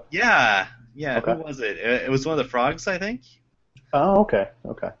or what? Yeah. Okay. Who was it? It was one of the frogs, I think. Oh, okay.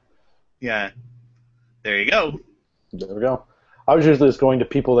 Yeah. There you go. There we go. I was usually just going to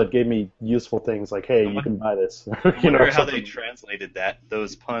people that gave me useful things, like, hey, you can buy this. I wonder how they translated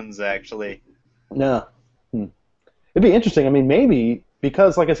those puns, actually. Yeah. It'd be interesting. Maybe,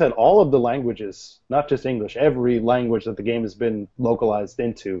 because, like I said, all of the languages, not just English, every language that the game has been localized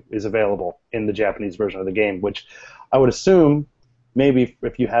into is available in the Japanese version of the game, which I would assume maybe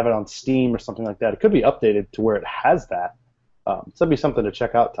if you have it on Steam or something like that, it could be updated to where it has that. So that'd be something to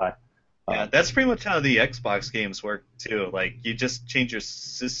check out, Ty. Yeah, that's pretty much how the Xbox games work too. Like you just change your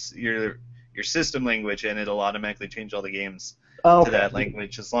system language, and it'll automatically change all the games Oh, to okay. that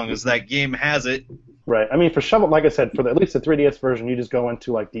language as long as that game has it. Right. I mean, for Shovel, like I said, for at least the 3DS version, you just go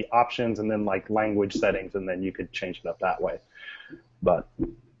into like the options and then like language settings, and then you could change it up that way. But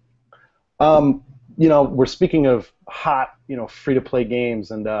we're speaking of hot, free-to-play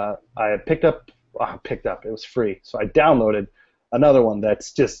games, and I had picked up. It was free, so I downloaded another one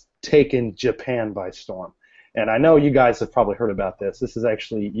that's just taken Japan by storm. And I know you guys have probably heard about this. This is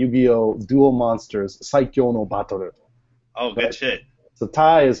actually Yu-Gi-Oh! Duel Monsters Saikyo no Battle. Oh, good shit. So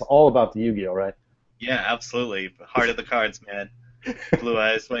Ty is all about the Yu-Gi-Oh, right? Yeah, absolutely. Heart of the cards, man. Blue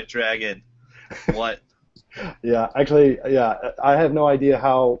Eyes White Dragon. What? Yeah, actually, yeah, I have no idea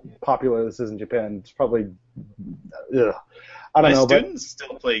how popular this is in Japan. It's probably, I don't know. My students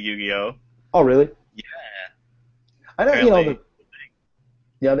still play Yu-Gi-Oh. Oh, really? Yeah. I know, Apparently.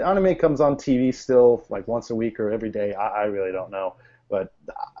 the anime comes on TV still, like once a week or every day. I really don't know, but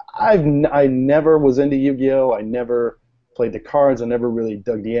I never was into Yu-Gi-Oh. I never played the cards. I never really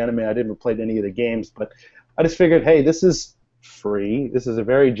dug the anime. I never played any of the games, but I just figured, hey, this is free. This is a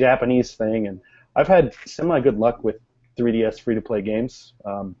very Japanese thing, and I've had semi-good luck with 3DS free-to-play games.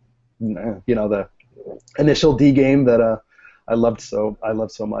 The initial D game that I loved so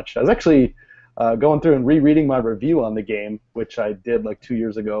much. I was actually going through and rereading my review on the game, which I did like 2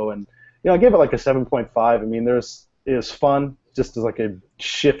 years ago, and I gave it like a 7.5. I mean, it was fun, just as like a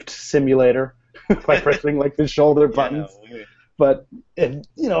shift simulator by pressing like the shoulder buttons. Yeah, but it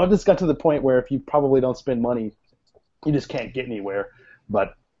just got to the point where if you probably don't spend money, you just can't get anywhere.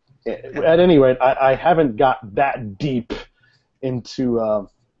 But at any rate, I haven't got that deep into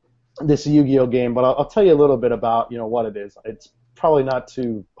this Yu-Gi-Oh game, but I'll tell you a little bit about what it is. It's probably not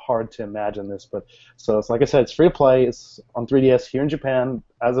too hard to imagine this, but so it's like I said, it's free to play. It's on 3DS here in Japan.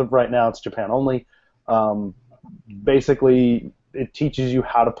 As of right now, it's Japan only. Basically, it teaches you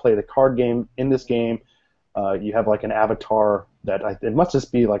how to play the card game in this game. You have like an avatar that it must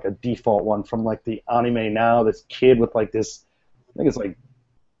just be like a default one from like the anime now. This kid with like this, I think it's like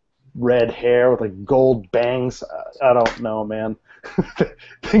red hair with like gold bangs. I don't know, man.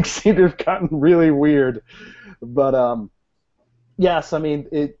 Things seem to have gotten really weird. But yes, I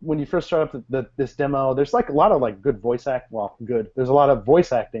mean, when you first start up this demo, there's like a lot of like good voice act. Well, good. There's a lot of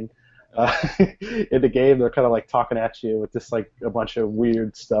voice acting in the game. They're kind of like talking at you with just like a bunch of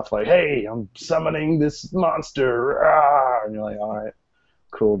weird stuff, like, "Hey, I'm summoning this monster," and you're like, "All right,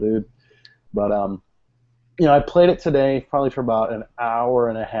 cool, dude." But I played it today probably for about an hour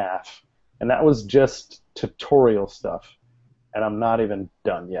and a half, and that was just tutorial stuff, and I'm not even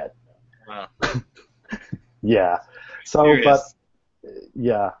done yet. Wow. Yeah. So, Serious.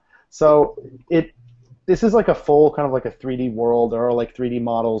 yeah. So this is like a full kind of like a 3D world. There are like 3D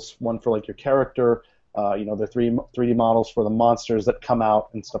models, one for like your character, the 3D models for the monsters that come out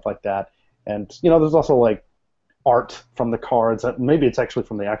and stuff like that. And there's also like art from the cards. Maybe it's actually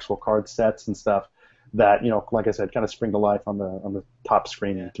from the actual card sets and stuff that like I said, kind of spring to life on the top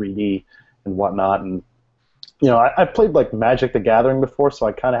screen in 3D and whatnot. And I played like Magic the Gathering before, so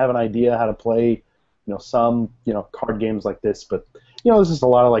I kind of have an idea how to play some card games like this. But there's just a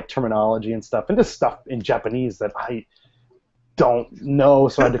lot of like terminology and stuff, and just stuff in Japanese that I don't know.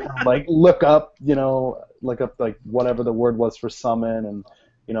 So I had to kind of like look up like whatever the word was for summon, and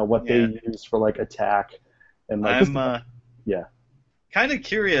what they use for like attack. And like, I'm yeah. kind of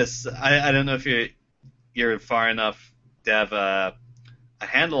curious. I don't know if you're far enough to have a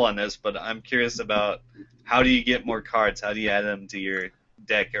handle on this, but I'm curious about how do you get more cards? How do you add them to your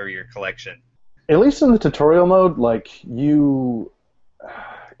deck or your collection? At least in the tutorial mode, like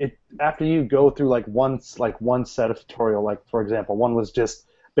after you go through like one set of tutorial, like for example, one was just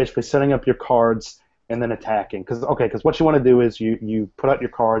basically setting up your cards and then attacking. Because what you want to do is you put out your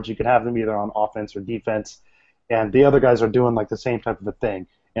cards. You can have them either on offense or defense, and the other guys are doing like the same type of a thing.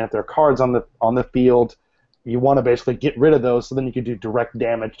 And if there are cards on the field, you want to basically get rid of those so then you can do direct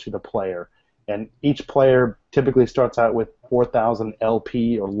damage to the player. And each player typically starts out with 4,000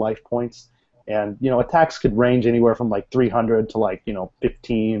 LP or life points. And attacks could range anywhere from like 300 to like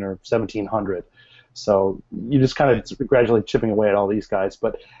 15 or 1,700. So you just kind of gradually chipping away at all these guys.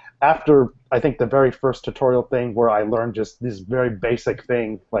 But after I think the very first tutorial thing where I learned just this very basic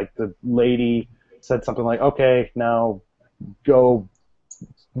thing, like the lady said something like, "Okay, now go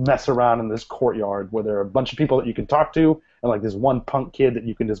mess around in this courtyard where there are a bunch of people that you can talk to, and like this one punk kid that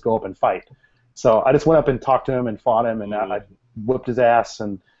you can just go up and fight." So I just went up and talked to him and fought him, and I whooped his ass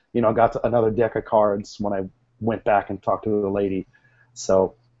and got to another deck of cards when I went back and talked to the lady.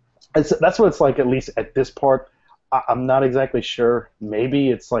 So that's what it's like, at least at this part. I'm not exactly sure. Maybe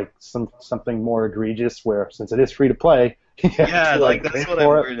it's like something more egregious where since it is free to play, you have Yeah, to like pay that's what I'm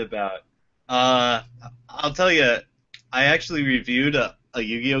for it. worried about. I'll tell you, I actually reviewed a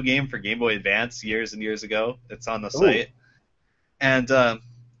Yu-Gi-Oh game for Game Boy Advance years and years ago. It's on the Ooh, site, and do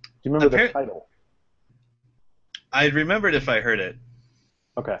you remember the title? I remembered if I heard it.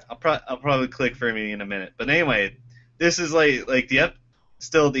 Okay. I'll probably click for me in a minute. But anyway, this is like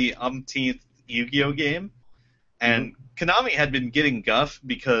still the umpteenth Yu-Gi-Oh game, and Konami had been getting guff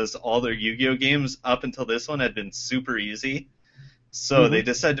because all their Yu-Gi-Oh games up until this one had been super easy. So they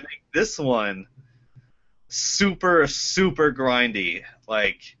decided to make this one super, super grindy.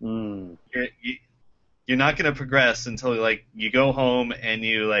 Like you're not gonna progress until like you go home and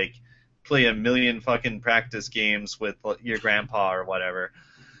you like play a million fucking practice games with your grandpa or whatever,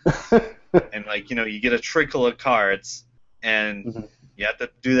 and like you get a trickle of cards, and you have to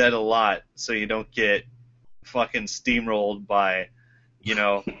do that a lot so you don't get fucking steamrolled by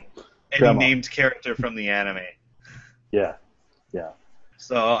any named character from the anime. Yeah.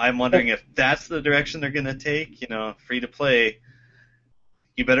 So I'm wondering if that's the direction they're going to take, free to play.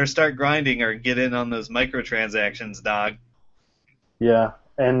 You better start grinding or get in on those microtransactions, dog. Yeah,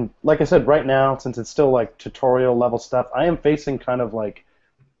 and like I said, right now, since it's still like tutorial level stuff, I am facing kind of like,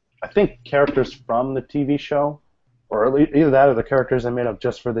 I think characters from the TV show, or at least either that or the characters I made up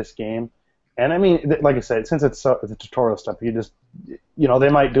just for this game. And I mean, like I said, since it's the tutorial stuff, you just, they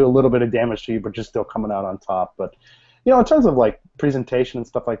might do a little bit of damage to you, but you're still coming out on top. But in terms of like presentation and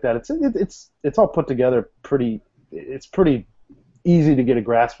stuff like that, it's all put together pretty. It's pretty easy to get a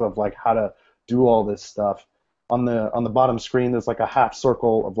grasp of like how to do all this stuff. On the bottom screen, there's like a half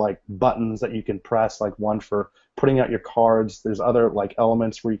circle of like buttons that you can press, like one for putting out your cards. There's other like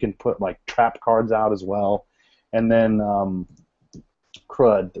elements where you can put like trap cards out as well, and then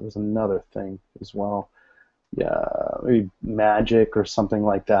crud. There was another thing as well. Yeah, maybe magic or something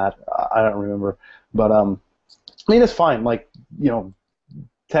like that. I don't remember, but I mean, it's fine. Like,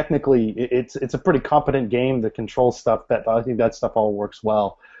 technically, it's a pretty competent game. The control stuff, I think that stuff all works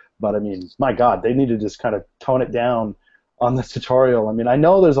well. But I mean, my God, they need to just kind of tone it down on the tutorial. I mean, I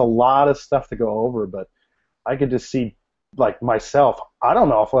know there's a lot of stuff to go over, but I could just see, like myself, I don't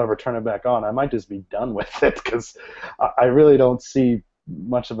know if I'll ever turn it back on. I might just be done with it because I really don't see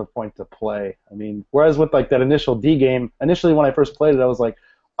much of a point to play. I mean, whereas with like that initial D game, initially when I first played it, I was like,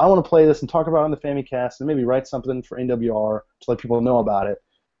 I want to play this and talk about it on the Famicast and maybe write something for NWR to let people know about it.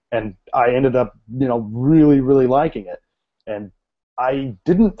 And I ended up, really, really liking it. And I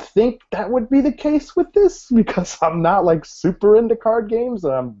didn't think that would be the case with this because I'm not like super into card games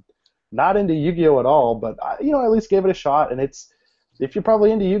and I'm not into Yu-Gi-Oh at all. But I at least gave it a shot. And if you're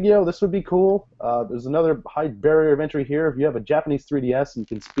probably into Yu-Gi-Oh, this would be cool. There's another high barrier of entry here. If you have a Japanese 3DS and you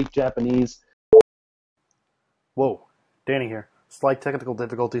can speak Japanese. Whoa, Danny here. Slight technical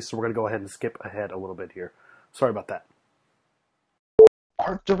difficulties, so we're going to go ahead and skip ahead a little bit here. Sorry about that.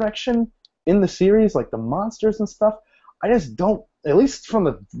 Art direction in the series, like the monsters and stuff, I just don't, at least from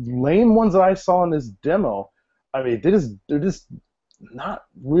the lame ones that I saw in this demo, I mean, they're just not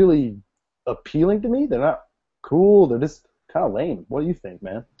really appealing to me. They're not cool. They're just kind of lame. What do you think,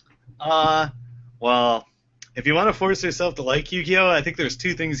 man? Well, if you want to force yourself to like Yu-Gi-Oh, I think there's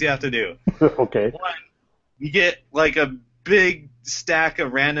two things you have to do. Okay. One, you get like a big stack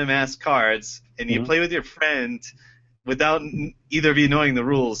of random-ass cards, and you play with your friend without either of you knowing the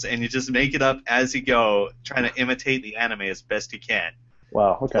rules, and you just make it up as you go, trying to imitate the anime as best you can.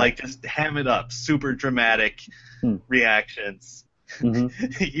 Wow, okay. Like, just ham it up. Super dramatic reactions.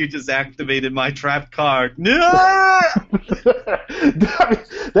 You just activated my trap card. No!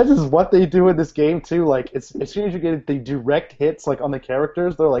 That is what they do in this game too. Like as soon as you get the direct hits like on the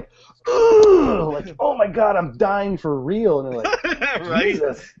characters, they're like, ugh! Like, oh my God, I'm dying for real, and they're like, right?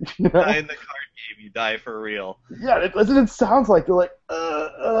 Jesus. You die in the card game, you die for real. Yeah, it sounds like they're like,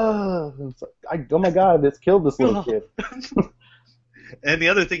 It's like, oh my God, it's killed this little kid. And the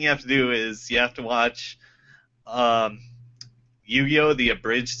other thing you have to do is you have to watch Yu-Gi-Oh! The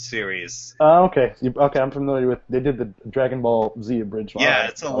Abridged series. Oh, okay. Okay, I'm familiar with. They did the Dragon Ball Z Abridged one. Yeah,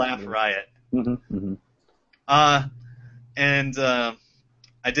 it's a laugh riot. And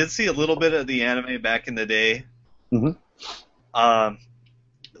I did see a little bit of the anime back in the day.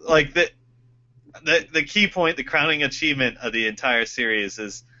 Like the key point, the crowning achievement of the entire series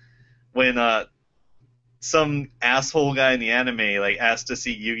is when some asshole guy in the anime like asks to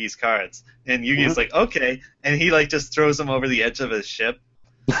see Yugi's cards, and Yugi's like, okay, and he like just throws them over the edge of his ship,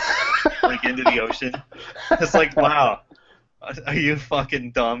 like into the ocean. It's like, wow, are you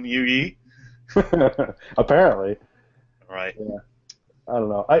fucking dumb, Yugi? Apparently. Right. Yeah. I don't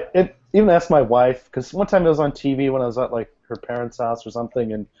know. Even asked my wife because one time it was on TV when I was at like her parents' house or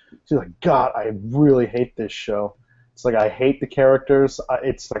something, and she's like, "God, I really hate this show." It's like I hate the characters.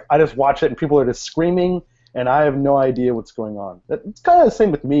 It's like I just watch it and people are just screaming, and I have no idea what's going on. It's kind of the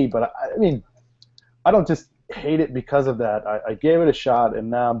same with me, but I mean, I don't just hate it because of that. I gave it a shot, and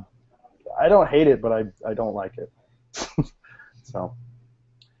now I don't hate it, but I don't like it. So,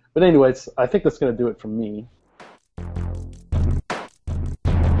 but anyways, I think that's gonna do it for me.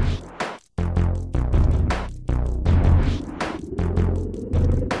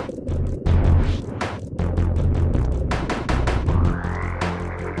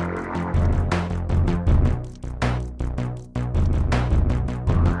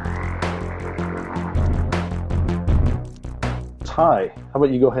 Ty, how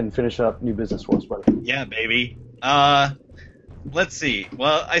about you go ahead and finish up new business for us, buddy? Yeah, baby. Let's see.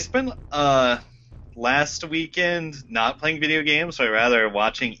 Well, I spent last weekend not playing video games, so I rather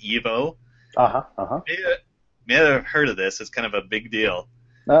watching Evo. May have heard of this. It's kind of a big deal.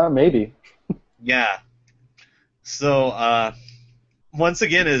 Maybe. Yeah. So, once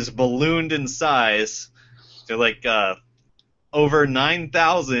again, is ballooned in size. They're like over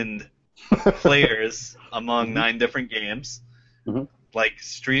 9,000 players among 9 different games. Mm-hmm. Like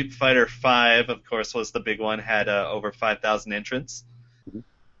Street Fighter V, of course, was the big one, had over 5,000 entrants. Mm-hmm.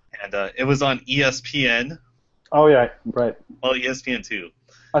 And it was on ESPN. Oh, yeah, right. Well, ESPN 2.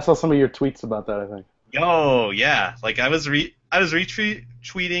 I saw some of your tweets about that, I think. Oh, yeah. Like, I was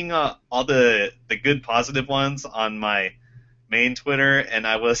retweeting all the good positive ones on my main Twitter, and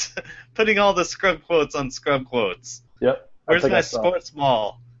I was putting all the scrub quotes on scrub quotes. Yep. Where's my sports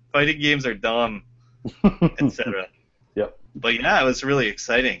mall? Fighting games are dumb, etc. Yep. But yeah, it was really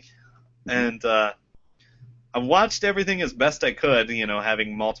exciting. And I watched everything as best I could,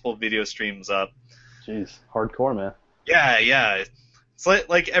 having multiple video streams up. Jeez, hardcore, man. Yeah. It's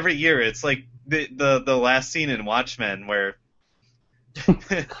like every year, it's like the last scene in Watchmen where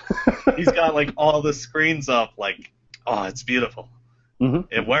he's got like all the screens up, like, oh, it's beautiful. Mm-hmm.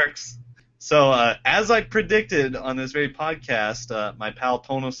 It works. So as I predicted on this very podcast, my pal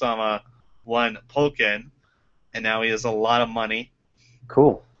Tonosama won Pokken, and now he has a lot of money.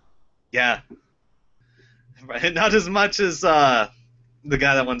 Cool. Yeah. Not as much as the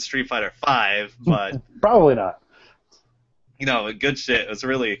guy that won Street Fighter V, but probably not. Good shit. It was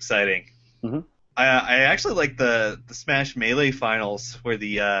really exciting. Mm-hmm. I actually like the Smash Melee finals where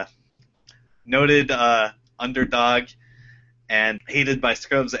the noted underdog and hated by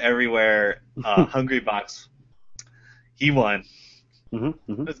scrubs everywhere, Hungry Box, he won.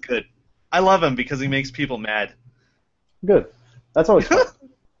 Mm-hmm. Mm-hmm. It was good. I love him because he makes people mad. Good. That's always fun.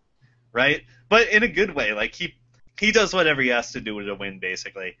 Right? But in a good way. Like, he does whatever he has to do to win,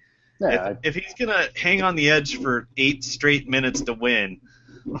 basically. Yeah, if he's going to hang on the edge for 8 straight minutes to win,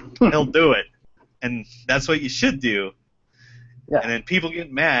 he'll do it. And that's what you should do. Yeah. And then people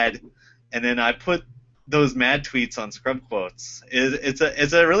get mad, and then I put those mad tweets on scrub quotes.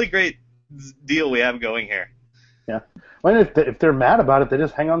 It's a really great deal we have going here. Yeah. Well, if they're mad about it, they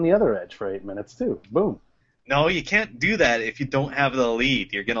just hang on the other edge for 8 minutes, too. Boom. No, you can't do that if you don't have the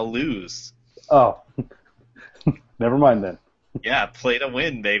lead. You're going to lose. Oh. Never mind then. Yeah, play to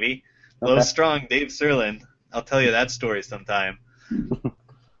win, baby. Okay. Low strong Dave Serlin. I'll tell you that story sometime.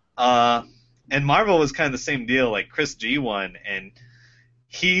 And Marvel was kind of the same deal. Like, Chris G won, and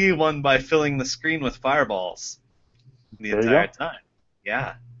he won by filling the screen with fireballs the entire time.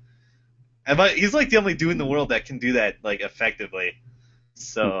 Yeah. But he's like the only dude in the world that can do that like effectively.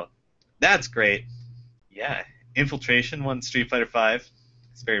 So that's great. Yeah. Infiltration won Street Fighter V.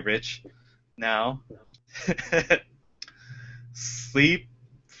 He's very rich now. Sleeps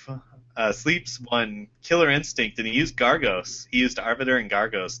won Killer Instinct, and he used Gargos. He used Arbiter and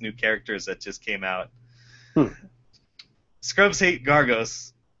Gargos, new characters that just came out. Scrubs hate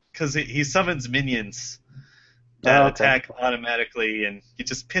Gargos because he summons minions that attack automatically, and you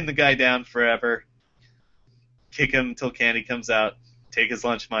just pin the guy down forever, kick him until Candy comes out, take his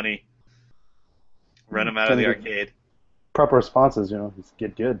lunch money, run him out of the arcade. Proper responses, just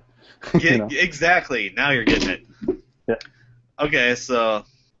get good. Exactly. Now you're getting it. Yeah. Okay, so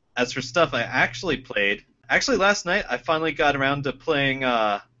as for stuff I actually played, last night I finally got around to playing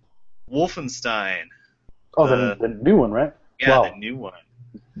Wolfenstein. Oh, the new one, right? Yeah, wow. The new one.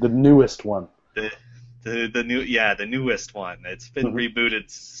 The newest one. The newest one. It's been rebooted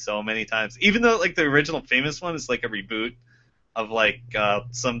so many times. Even though like the original famous one is like a reboot of like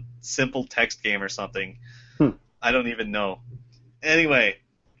some simple text game or something. I don't even know. Anyway,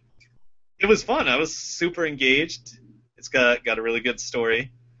 it was fun. I was super engaged. It's got a really good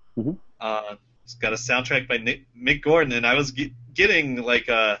story. It's got a soundtrack by Mick Gordon, and I was getting like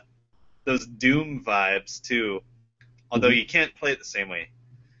those Doom vibes too, although you can't play it the same way.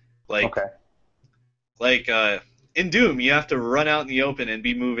 Like, in Doom, you have to run out in the open and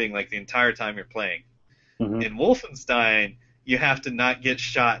be moving like the entire time you're playing. In Wolfenstein, you have to not get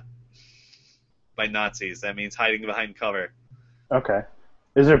shot by Nazis. That means hiding behind cover. Okay.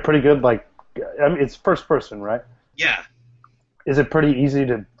 Is it pretty good, like, I mean, it's first person, right? Yeah. Is it pretty easy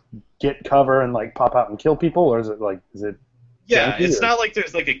to get cover and, like, pop out and kill people, or is it Yeah, janky, it's or? not like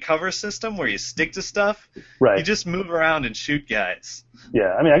there's like a cover system where you stick to stuff. Right. You just move around and shoot guys.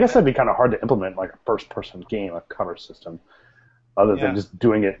 Yeah, I mean, I guess that'd be kind of hard to implement, like a first-person game, a cover system, other than just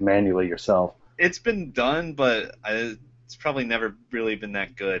doing it manually yourself. It's been done, but it's probably never really been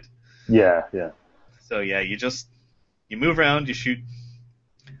that good. Yeah. So yeah, you move around, you shoot,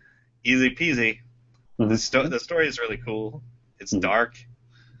 easy peasy. The story is really cool. It's dark,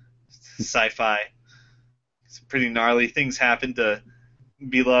 sci-fi. It's pretty gnarly. Things happen to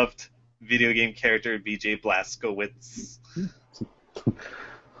beloved video game character B.J. Blazkowicz.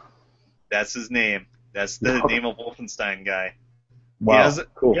 That's his name. That's the name of Wolfenstein guy. Wow,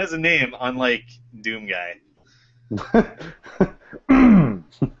 cool. He has a name unlike Doom guy.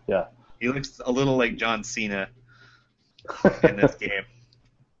 Yeah. He looks a little like John Cena in this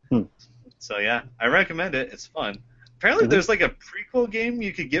game. So yeah, I recommend it. It's fun. Apparently there's like a prequel game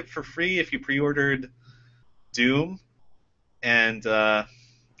you could get for free if you pre-ordered Doom, and I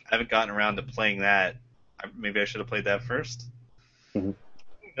haven't gotten around to playing that. Maybe I should have played that first. Who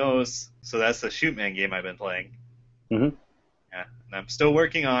knows? So that's the Shootman game I've been playing. Yeah, and I'm still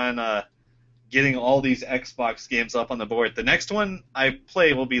working on getting all these Xbox games up on the board. The next one I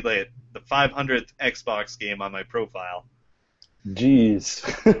play will be the 500th Xbox game on my profile. Jeez.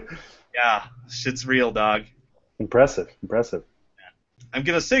 Yeah, shit's real, dog. Impressive. Yeah. I'm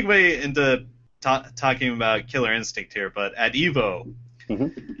going to segue into talking about Killer Instinct here, but at EVO,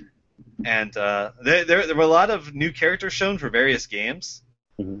 and there were a lot of new characters shown for various games,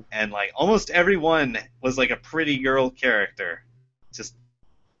 and like almost everyone was like a pretty girl character, just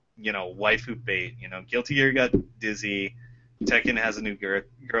waifu bait. Guilty Gear got Dizzy, Tekken has a new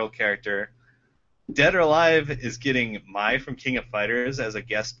girl character. Dead or Alive is getting Mai from King of Fighters as a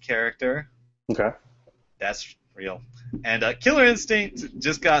guest character. Okay. That's real. And Killer Instinct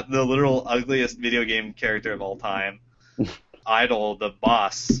just got the literal ugliest video game character of all time, Idol, the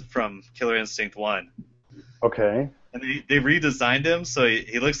boss from Killer Instinct 1. Okay. And they redesigned him, so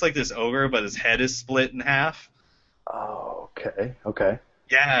he looks like this ogre, but his head is split in half. Oh, okay.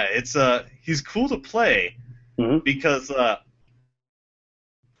 Yeah, he's cool to play because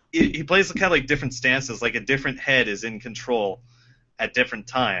he plays kind of like different stances, like a different head is in control at different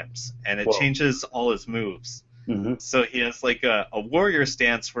times, and it changes all his moves. So he has like a warrior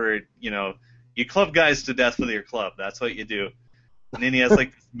stance where you club guys to death with your club. That's what you do. And then he has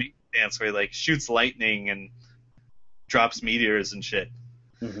like this meat stance where he like shoots lightning and drops meteors and shit.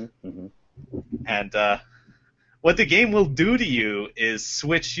 And what the game will do to you is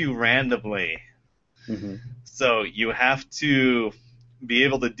switch you randomly. So you have to be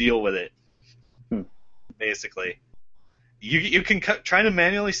able to deal with it, basically. You can try to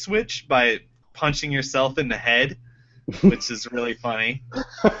manually switch by punching yourself in the head, which is really funny.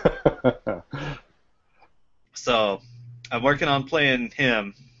 So I'm working on playing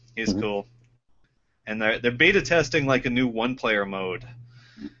him. He's cool. And they're beta testing like a new one-player mode.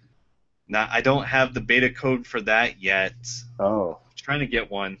 Now, I don't have the beta code for that yet. Oh. I'm trying to get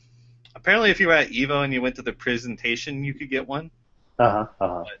one. Apparently, if you were at EVO and you went to the presentation, you could get one. But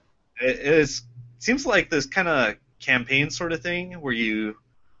it seems like this kind of campaign sort of thing where you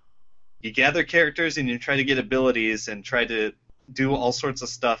gather characters and you try to get abilities and try to do all sorts of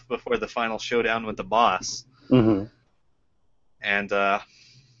stuff before the final showdown with the boss. And, I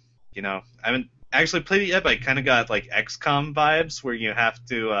haven't actually played it yet, but I kind of got like XCOM vibes where you have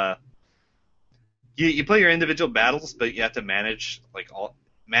to you play your individual battles, but you have to manage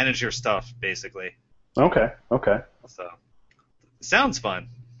your stuff basically. Okay. So it sounds fun.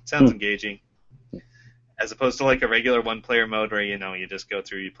 It sounds engaging. As opposed to like a regular one-player mode where you just go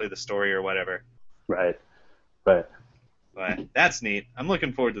through, you play the story or whatever. Right. But that's neat. I'm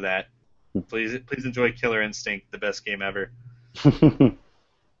looking forward to that. Please enjoy Killer Instinct, the best game ever.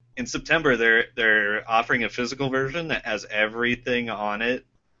 In September, they're offering a physical version that has everything on it.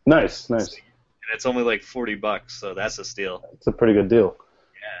 Nice. And it's only like $40, so that's a steal. It's a pretty good deal.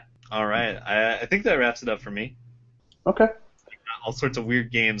 Yeah. All right. I think that wraps it up for me. Okay. All sorts of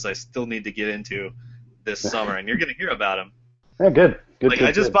weird games I still need to get into this summer, and you're going to hear about them. Yeah, good.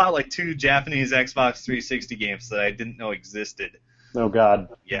 I just bought like 2 Japanese Xbox 360 games that I didn't know existed. Oh, God.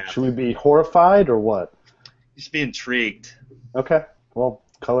 Yeah. Should we be horrified or what? Just be intrigued. Okay. Well,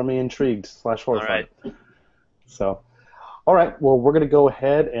 color me intrigued / All horrified. right. So, all right. Well, we're going to go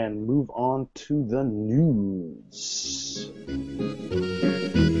ahead and move on to the news.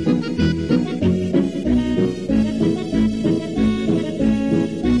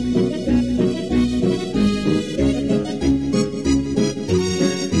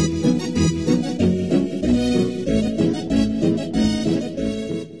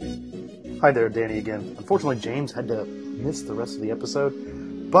 Hi there, Danny again. Unfortunately, James had to miss the rest of the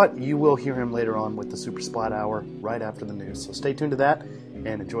episode, but you will hear him later on with the Super Splat Hour right after the news. So stay tuned to that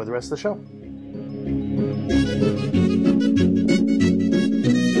and enjoy the rest of the show.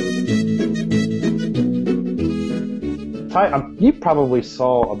 Ty, you probably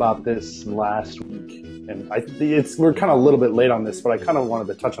saw about this last week, and we're kind of a little bit late on this, but I kind of wanted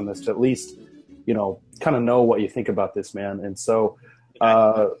to touch on this to at least, kind of know what you think about this, man. And so,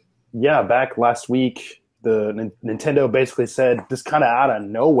 yeah, back last week, the Nintendo basically said, just kind of out of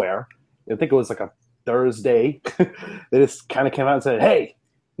nowhere, I think it was like a Thursday, they just kind of came out and said, hey,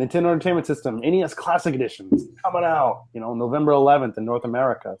 Nintendo Entertainment System, NES Classic Editions, coming out, November 11th in North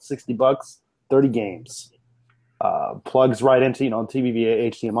America, $60, 30 games. Plugs right into, TV via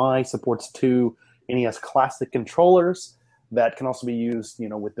HDMI, supports 2 NES Classic controllers that can also be used,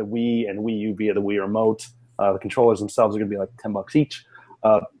 with the Wii and Wii U via the Wii Remote. The controllers themselves are going to be like $10 each.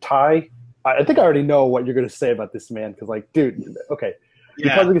 Ty, I think I already know what you're going to say about this, man, because, like, dude, okay. Yeah.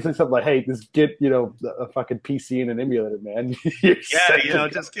 You're probably going to say something like, hey, just get, a fucking PC and an emulator, man.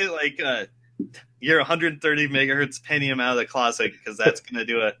 Just get, like, your 130 megahertz Pentium out of the Classic, because that's going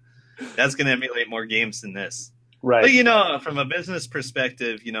to emulate more games than this. Right. But, from a business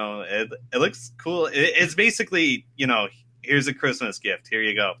perspective, it looks cool. It's basically, here's a Christmas gift. Here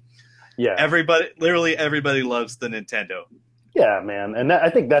you go. Yeah. Literally everybody loves the Nintendo. Yeah, man. And I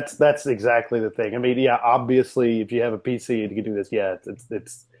think that's exactly the thing. I mean, yeah, obviously, if you have a PC and you can do this, yeah,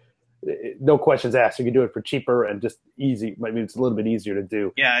 it's no questions asked. You can do it for cheaper and just easy. I mean, it's a little bit easier to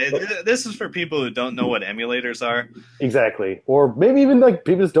do. Yeah, this is for people who don't know what emulators are. Exactly. Or maybe even, like,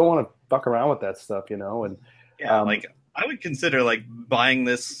 people just don't want to fuck around with that stuff, and yeah, like, I would consider, like, buying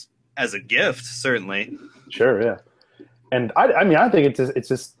this as a gift, certainly. Sure, yeah. And I mean, I think it's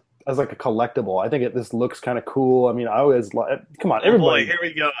just as like a collectible. I think this looks kind of cool. I mean, I always come on, everybody. Boy, here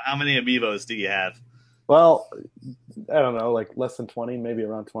we go. How many amiibos do you have? Well, I don't know, like less than 20, maybe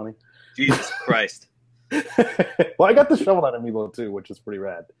around 20. Jesus Christ. Well, I got the Shovel Knight amiibo too, which is pretty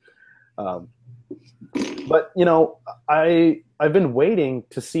rad. But I've been waiting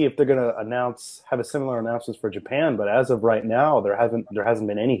to see if they're going to have a similar announcements for Japan, but as of right now, there hasn't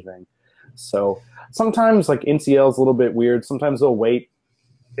been anything. So sometimes, like, NCL is a little bit weird. Sometimes they'll wait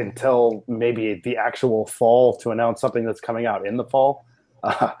until maybe the actual fall to announce something that's coming out in the fall.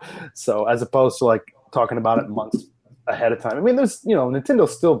 So as opposed to, like, talking about it months ahead of time. I mean, there's,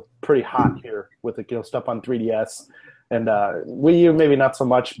 Nintendo's still pretty hot here with the, stuff on 3DS and Wii U, maybe not so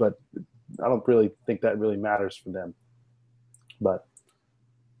much, but I don't really think that really matters for them. But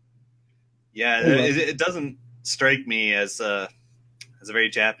yeah, it doesn't strike me as a very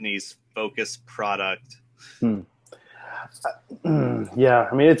Japanese focused product. Yeah,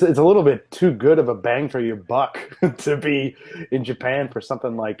 I mean, it's a little bit too good of a bang for your buck to be in Japan for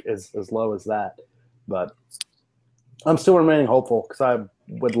something like as low as that. But I'm still remaining hopeful because I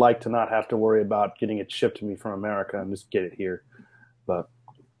would like to not have to worry about getting it shipped to me from America and just get it here. But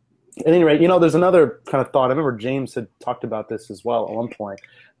at any rate, there's another kind of thought. I remember James had talked about this as well at one point.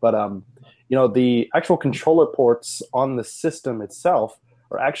 But, the actual controller ports on the system itself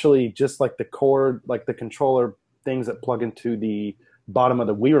are actually just like the cord, like the controller things that plug into the bottom of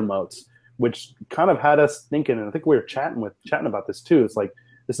the Wii remotes, which kind of had us thinking, and I think we were chatting about this too. It's like,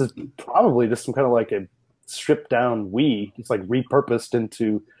 this is probably just some kind of like a stripped down Wii. It's like repurposed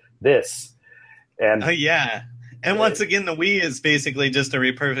into this. And yeah. And once again, the Wii is basically just a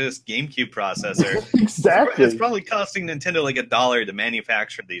repurposed GameCube processor. Exactly. It's probably costing Nintendo like $1 to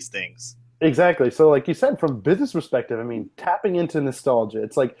manufacture these things. Exactly. So, like you said, from business perspective, I mean, tapping into nostalgia,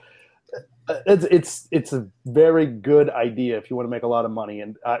 it's like, it's a very good idea if you want to make a lot of money.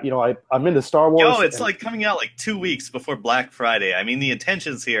 And I'm into Star Wars. It's like coming out like 2 weeks before Black Friday. I mean, the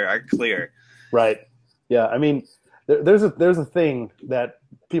intentions here are clear. Right. Yeah. I mean, there's a thing that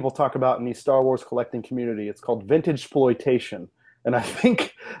people talk about in the Star Wars collecting community. It's called vintage exploitation, and I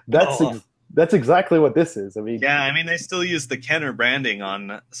think that's exactly what this is. I mean, yeah. I mean, they still use the Kenner branding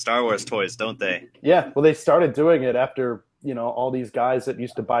on Star Wars toys, don't they? Yeah. Well, they started doing it after all these guys that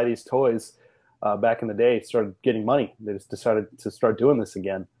used to buy these toys back in the day started getting money. They just decided to start doing this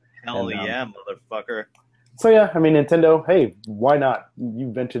again. Hell yeah, motherfucker. So yeah, I mean, Nintendo, hey, why not?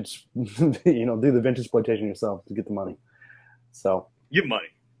 You vintage, do the vintage exploitation yourself to get the money. So Give money.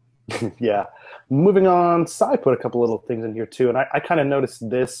 yeah. Moving on, Sai put a couple little things in here too, and I kind of noticed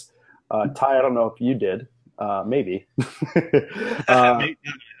this. Ty, I don't know if you did. Maybe. Maybe, I don't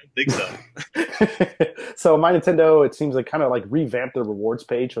think so. So my Nintendo, it seems like kind of like revamped the rewards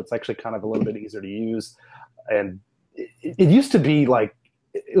page, so it's actually kind of a little bit easier to use. And it used to be like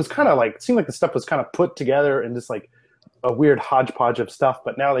it was kind of like it seemed like the stuff was kind of put together in just like a weird hodgepodge of stuff,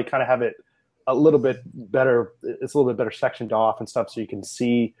 but now they kind of have it a little bit better. It's a little bit better sectioned off and stuff, so you can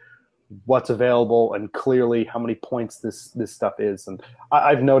see what's available and clearly how many points this stuff is. And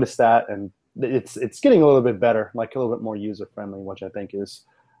I've noticed that, and it's getting a little bit better, like a little bit more user friendly, which I think is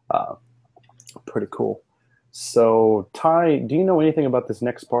uh, pretty cool. So, Ty, do you know anything about this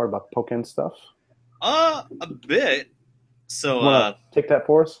next part about Pokken stuff? A bit. So, Want to take that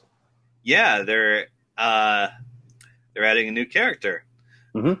for us? yeah, they're adding a new character.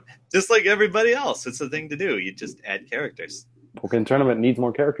 Mm-hmm. Just like everybody else, it's a thing to do. You just add characters. Pokken Tournament needs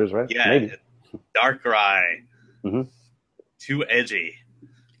more characters, right? Yeah, Maybe. Darkrai. Mm-hmm. Too edgy.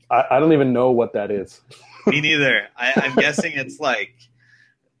 I don't even know what that is. Me neither. I'm guessing it's like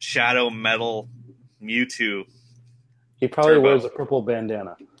Shadow Metal Mewtwo. He probably Turbo. wears a purple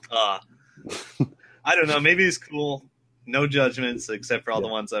bandana. I don't know. Maybe he's cool. No judgments except for all the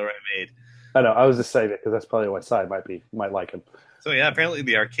ones that are already made. I know. I was just saying it because that's probably why Sai might like him. So yeah, apparently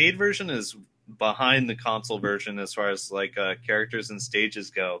the arcade version is behind the console version as far as like characters and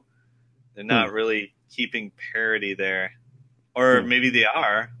stages go. They're not really keeping parity there, or maybe they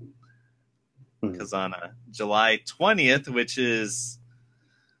are, because on July 20th, which is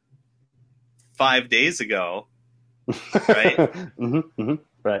 5 days ago, right?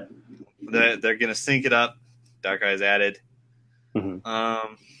 Right. They're gonna sync it up. Darkrai's added.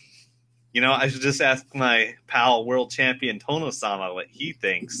 I should just ask my pal, world champion Tono-sama, what he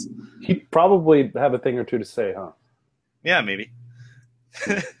thinks. He'd probably have a thing or two to say, huh? Yeah, maybe.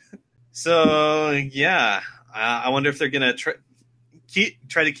 So yeah, I wonder if they're gonna try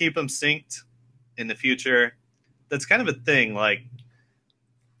to keep them synced in the future. That's kind of a thing. Like,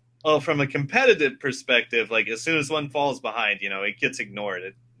 from a competitive perspective, like as soon as one falls behind, it gets ignored.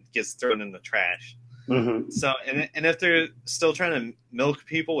 It gets thrown in the trash. So, and if they're still trying to milk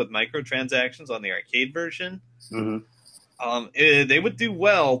people with microtransactions on the arcade version, they would do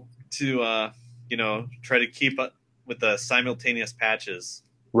well to, try to keep up with the simultaneous patches.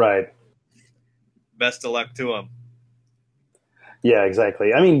 Right. Best of luck to them. Yeah,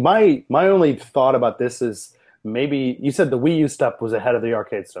 exactly. I mean, my only thought about this is maybe you said the Wii U stuff was ahead of the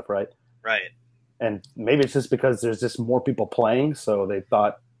arcade stuff, right? Right. And maybe it's just because there's just more people playing, so they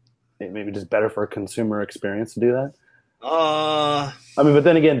thought it maybe just better for a consumer experience to do that. I mean, but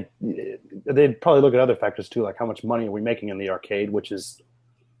then again, they'd probably look at other factors too, like how much money are we making in the arcade, which is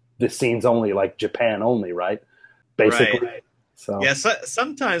the scenes only, like Japan only, right? Basically. Right. So yeah,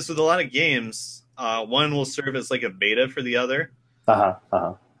 sometimes with a lot of games, one will serve as like a beta for the other.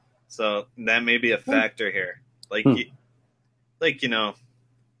 So that may be a factor here. Like, you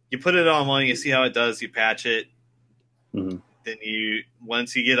put it on one, you see how it does, you patch it. Then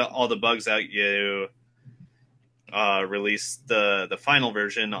once you get all the bugs out, you release the final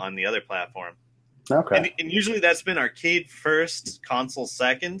version on the other platform. Okay. And usually that's been arcade first, console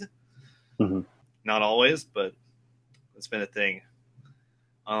second. Not always, but it's been a thing.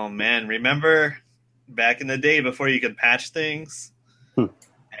 Oh man, remember back in the day before you could patch things,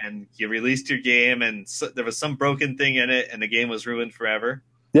 and you released your game, and there was some broken thing in it, and the game was ruined forever?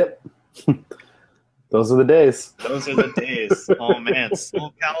 Yep. Those are the days. Those are the days. Oh man,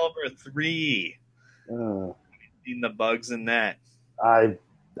 Soul Calibur 3. Seen the bugs in that. I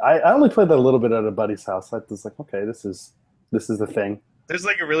only played that a little bit at a buddy's house. I was like, okay, this is the thing. There's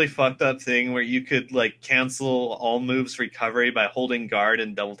like a really fucked up thing where you could like cancel all moves recovery by holding guard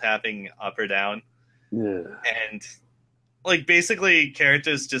and double tapping up or down. Yeah. And like basically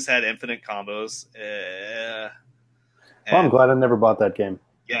characters just had infinite combos. Well, I'm glad I never bought that game.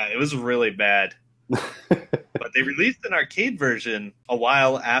 Yeah, it was really bad. But they released an arcade version a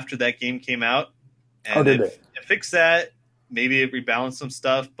while after that game came out. And it fixed that. Maybe it rebalanced some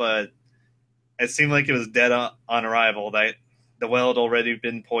stuff, but it seemed like it was dead on arrival. That the well had already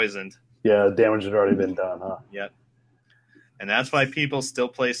been poisoned. Yeah, the damage had already been done, huh? Yep. And that's why people still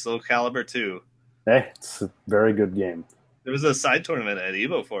play Soul Calibur 2. Hey, it's a very good game. There was a side tournament at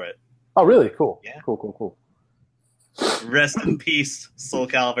EVO for it. Oh, really? Cool. Yeah. Cool. Rest in peace, Soul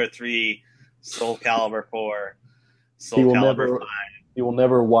Calibur 3, Soul Calibur 4, Soul Calibur 5. He will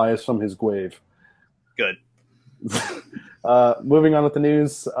never rise from his grave. Good. Moving on with the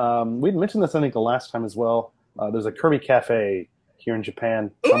news. We'd mentioned this, I think, the last time as well. There's a Kirby Cafe here in Japan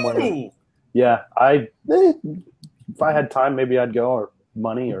somewhere. Ooh! Yeah, if I had time, maybe I'd go, or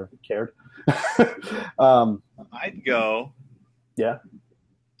money, or cared. I'd go. Yeah.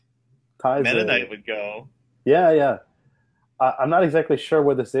 Meta Knight would go. Yeah. I'm not exactly sure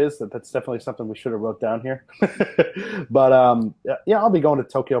where this is. That's definitely something we should have wrote down here. But yeah, I'll be going to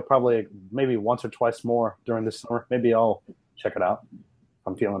Tokyo probably maybe once or twice more during this summer. Maybe I'll check it out.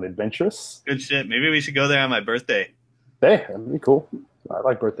 I'm feeling adventurous. Good shit. Maybe we should go there on my birthday. Hey, that'd be cool. I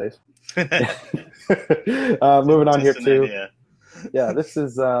like birthdays. Moving on here too. Idea. Yeah, this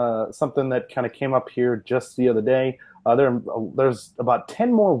is something that kind of came up here just the other day. There's about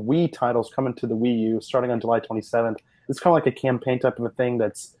 10 more Wii titles coming to the Wii U starting on July 27th. It's kind of like a campaign type of a thing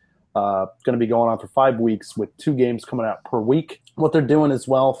that's going to be going on for 5 weeks with 2 games coming out per week. What they're doing as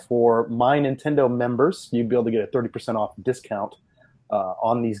well for My Nintendo members, you'll be able to get a 30% off discount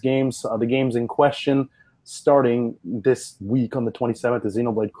on these games. The games in question starting this week on the 27th is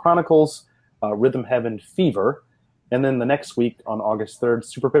Xenoblade Chronicles, Rhythm Heaven Fever, and then the next week on August 3rd,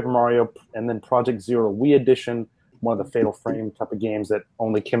 Super Paper Mario, and then Project Zero Wii Edition, one of the Fatal Frame type of games that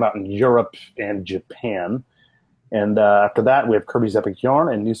only came out in Europe and Japan. And after that, we have Kirby's Epic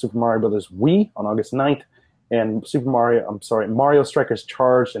Yarn and New Super Mario Bros. Wii on August 9th, and Mario Strikers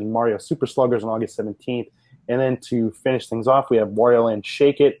Charged and Mario Super Sluggers on August 17th. And then to finish things off, we have Wario Land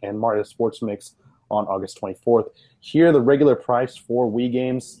Shake It and Mario Sports Mix on August 24th. Here, the regular price for Wii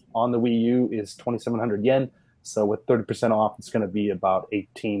games on the Wii U is 2,700 yen. So with 30% off, it's going to be about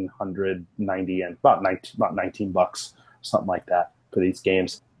 1,890 yen, about 19 bucks, something like that for these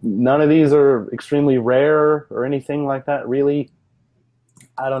games. None of these are extremely rare or anything like that, really.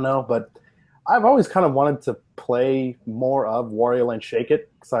 I don't know, but I've always kind of wanted to play more of Wario Land Shake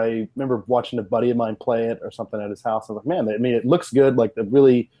It, because I remember watching a buddy of mine play it or something at his house. I was like, man, I mean, it looks good, like the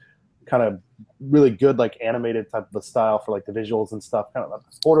really good, like animated type of a style for like the visuals and stuff, kind of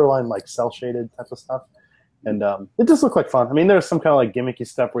borderline like cell shaded type of stuff. And it just looked like fun. I mean, there's some kind of like gimmicky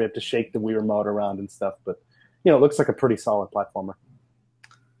stuff where you have to shake the Wii remote around and stuff, but it looks like a pretty solid platformer.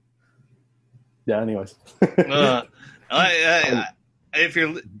 Yeah. Anyways. If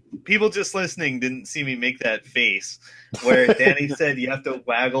you're people just listening didn't see me make that face where Danny said you have to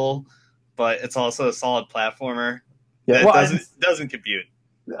waggle, but it's also a solid platformer. Yeah, that doesn't compute.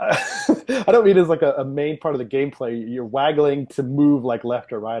 I don't mean as like a main part of the gameplay. You're waggling to move like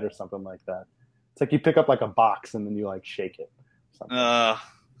left or right or something like that. It's like you pick up like a box and then you like shake it. I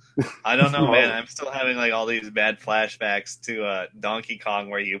don't know, man. I'm still having like all these bad flashbacks to Donkey Kong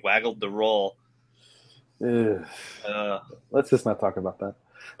where you waggled the roll. Let's just not talk about that.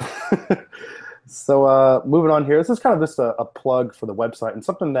 So moving on here, this is kind of just a plug for the website and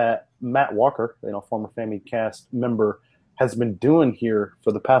something that Matt Walker, former Famicast member, has been doing here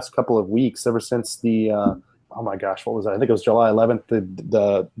for the past couple of weeks, ever since the oh my gosh, what was that? I think it was July 11th,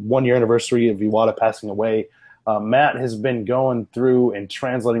 the 1-year anniversary of Iwata passing away. Matt has been going through and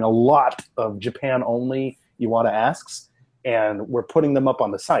translating a lot of Japan-only Iwata asks, and we're putting them up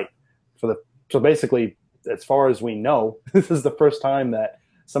on the site. So basically, as far as we know, this is the first time that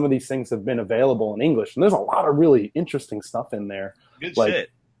some of these things have been available in English, and there's a lot of really interesting stuff in there. Good shit.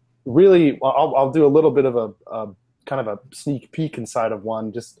 Really, I'll do a little bit of a kind of a sneak peek inside of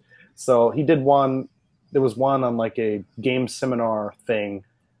one. Just so he did one. There was one on like a game seminar thing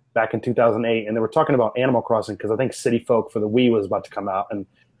back in 2008, and they were talking about Animal Crossing because I think City Folk for the Wii was about to come out. And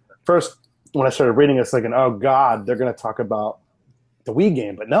first, when I started reading it, it's like, oh God, they're going to talk about the Wii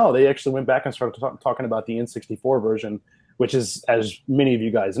game. But no, they actually went back and started talking about the N64 version, which is, as many of you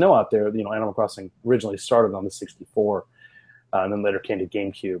guys know out there, Animal Crossing originally started on the 64 and then later came to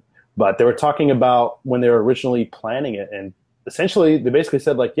GameCube. But they were talking about when they were originally planning it, and essentially they basically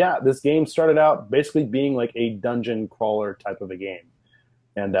said, like, yeah, this game started out basically being like a dungeon crawler type of a game.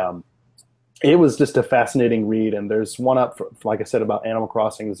 And it was just a fascinating read. And there's one up, like I said, about Animal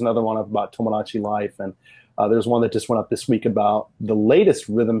Crossing. There's another one up about Tomodachi Life. And there's one that just went up this week about the latest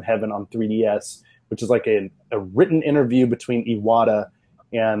Rhythm Heaven on 3DS, which is like a written interview between Iwata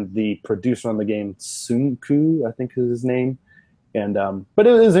and the producer on the game, Sunku, I think is his name. And but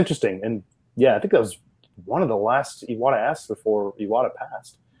it is interesting. And yeah, I think that was one of the last Iwata asks before Iwata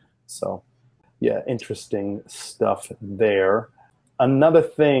passed. So yeah, interesting stuff there. Another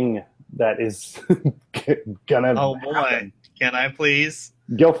thing that is gonna happen. Can I please?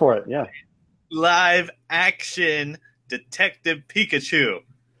 Go for it, yeah. Live action Detective Pikachu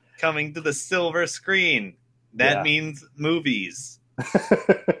coming to the silver screen. That means movies.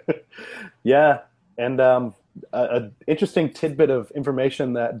 Yeah, and an interesting tidbit of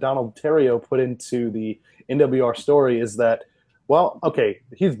information that Donald Terrio put into the NWR story is that, well, okay,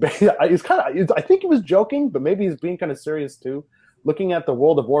 he's kind of, I think he was joking, but maybe he's being kind of serious too. Looking at the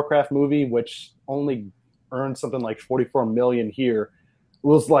World of Warcraft movie, which only earned something like 44 million here. It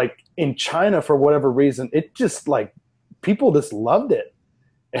was like in China for whatever reason, it just like people just loved it.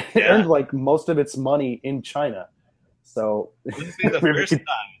 It earned like most of its money in China. So wouldn't be the first time.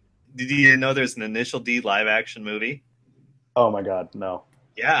 Did you know there's an Initial D live action movie? Oh my God, no.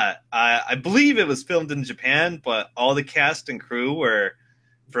 Yeah, I believe it was filmed in Japan, but all the cast and crew were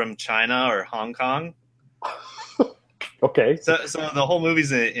from China or Hong Kong. Okay. So the whole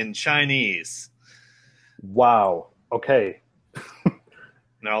movie's in Chinese. Wow. Okay.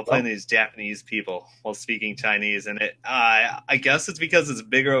 They're all playing these Japanese people while speaking Chinese, and I guess it's because it's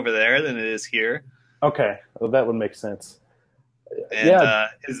bigger over there than it is here. Okay, well, that would make sense. And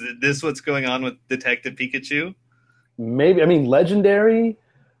is this what's going on with Detective Pikachu? Maybe. I mean, Legendary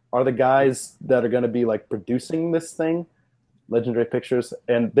are the guys that are going to be like producing this thing, Legendary Pictures,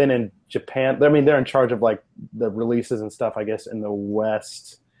 and then in Japan, I mean, they're in charge of like the releases and stuff, I guess, in the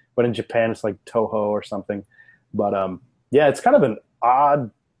West, but in Japan it's like Toho or something. But yeah, it's kind of an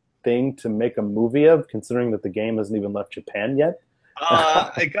odd thing to make a movie of, considering that the game hasn't even left Japan yet.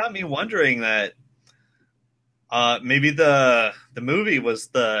 It got me wondering that maybe the movie was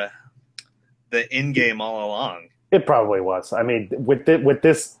the in game all along. It probably was. I mean, with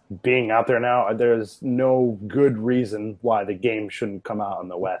this being out there now, there's no good reason why the game shouldn't come out in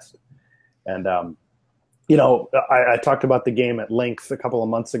the West. And you know, I talked about the game at length a couple of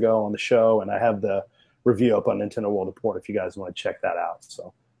months ago on the show, and I have the review up on Nintendo World Report if you guys want to check that out.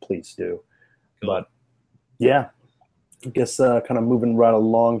 So please do. Cool. But yeah, I guess kind of moving right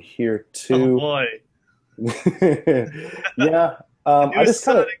along here too. Oh boy. Yeah. I just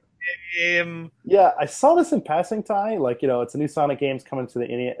kind of game. Yeah, I saw this in passing, Ty. Like, you know, it's a new Sonic games coming to the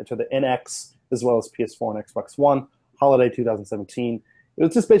NX as well as PS4 and Xbox One, holiday 2017. It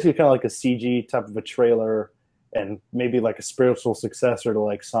was just basically kind of like a CG type of a trailer, and maybe like a spiritual successor to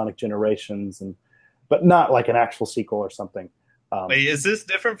like Sonic Generations, but not like an actual sequel or something. Wait, is this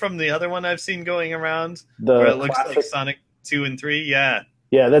different from the other one I've seen going around? Where it looks like Sonic 2 and 3? Yeah.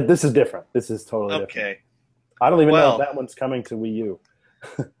 Yeah, this is different. This is totally different. Okay. I don't even know if that one's coming to Wii U.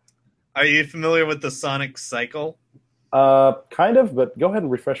 Are you familiar with the Sonic cycle? Kind of, but go ahead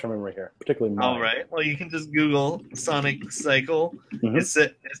and refresh my memory here, particularly mine. All right. Well, you can just Google Sonic cycle. Mm-hmm. It's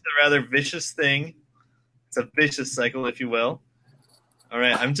a rather vicious thing. It's a vicious cycle, if you will. All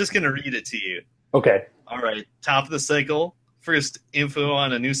right. I'm just going to read it to you. Okay. All right. Top of the cycle. First, info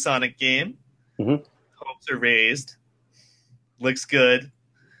on a new Sonic game. Mm-hmm. Hopes are raised. Looks good.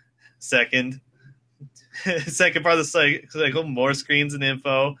 Second part of the cycle, more screens and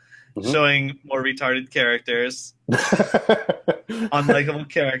info. Mm-hmm. Showing more retarded characters, unlikable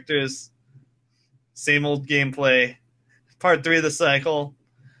characters, same old gameplay. Part 3 of the cycle,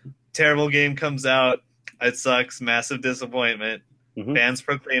 terrible game comes out. It sucks, massive disappointment. Mm-hmm. Fans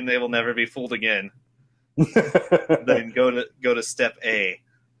proclaim they will never be fooled again. Then go to step A,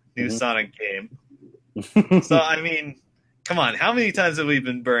 new mm-hmm. Sonic game. So I mean, come on, how many times have we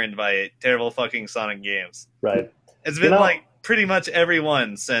been burned by terrible fucking Sonic games? Right. It's been like pretty much every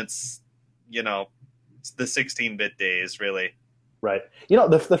one since, you know, the 16-bit days, really. Right. You know,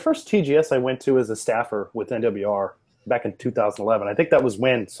 the first TGS I went to as a staffer with NWR back in 2011, I think that was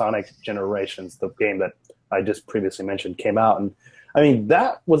when Sonic Generations, the game that I just previously mentioned, came out. And, I mean,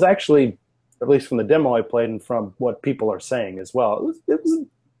 that was actually, at least from the demo I played and from what people are saying as well, it was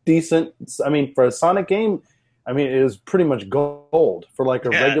decent. I mean, for a Sonic game, I mean, it was pretty much gold. For like a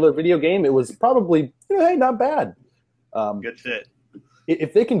regular video game, it was probably, hey, not bad. Good shit.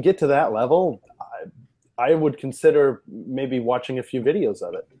 If they can get to that level, I would consider maybe watching a few videos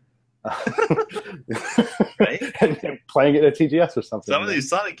of it. Right? and playing it at TGS or something. Some of these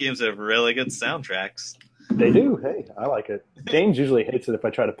Sonic games have really good soundtracks. They do. Hey, I like it. James usually hates it if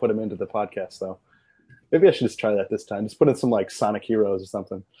I try to put him into the podcast, though. Maybe I should just try that this time. Just put in some like Sonic Heroes or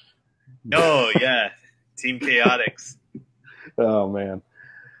something. Oh, yeah. Team Chaotix. Oh, man.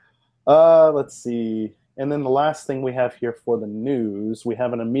 Let's see. And then the last thing we have here for the news, we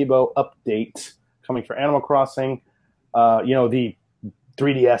have an Amiibo update coming for Animal Crossing. You know, the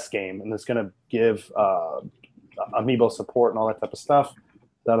 3DS game, and it's going to give Amiibo support and all that type of stuff.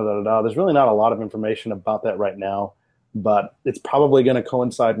 There's really not a lot of information about that right now, but it's probably going to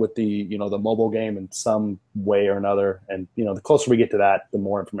coincide with the mobile game in some way or another. And, you know, the closer we get to that, the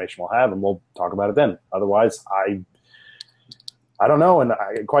more information we'll have, and we'll talk about it then. Otherwise, I don't know, and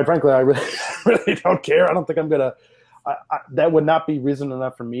quite frankly, I really don't care. I don't think I'm gonna. That would not be reason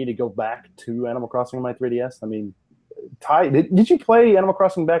enough for me to go back to Animal Crossing on my 3DS. I mean, Ty, did you play Animal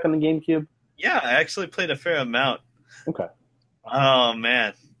Crossing back on the GameCube? Yeah, I actually played a fair amount. Okay. Oh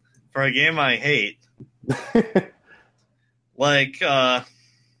man, for a game I hate,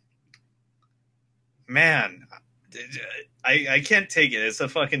 man, I can't take it. It's a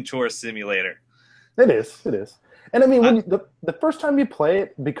fucking chore simulator. It is. And I mean, when the first time you play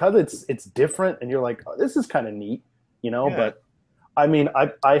it, because it's different, and you're like, oh, this is kind of neat, Yeah. But I mean,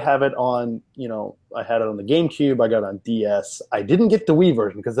 I have it on, I had it on the GameCube, I got it on DS. I didn't get the Wii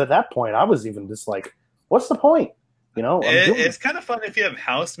version because at that point I was even just like, what's the point? It's kind of fun if you have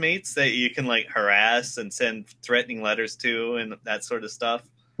housemates that you can like harass and send threatening letters to and that sort of stuff.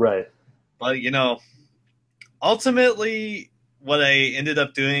 Right. But ultimately, what I ended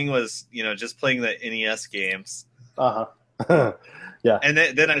up doing was, just playing the NES games. Uh-huh. Yeah. And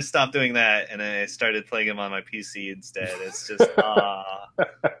then I stopped doing that, and I started playing them on my PC instead. It's just,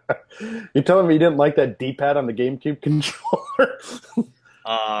 You're telling me you didn't like that D-pad on the GameCube controller?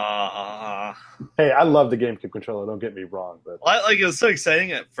 Hey, I love the GameCube controller, don't get me wrong. But it was so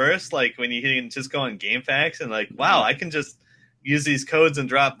exciting at first, like, when you can just go on GameFAQs and, like, wow, I can just use these codes and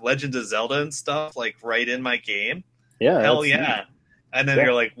drop Legend of Zelda and stuff, like, right in my game. Yeah. Hell yeah. And then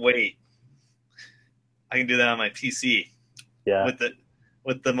you're like, wait, I can do that on my PC. Yeah.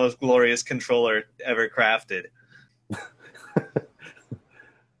 With the most glorious controller ever crafted.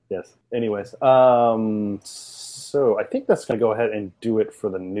 Yes. Anyways, so I think that's going to go ahead and do it for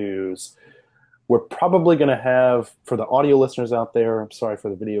the news. We're probably going to have, for the audio listeners out there, I'm sorry for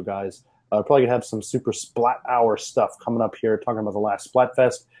the video guys, probably going to have some super Splat Hour stuff coming up here, talking about the last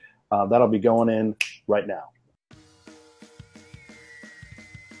Splatfest. That'll be going in right now.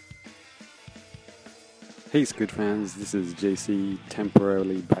 Hey Squid fans, this is JC,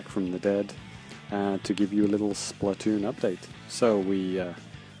 temporarily back from the dead, to give you a little Splatoon update. So we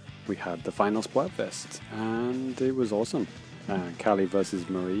had the final Splatfest, and it was awesome. Callie versus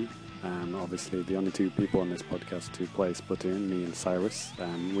Marie, obviously the only two people on this podcast to play Splatoon, me and Cyrus.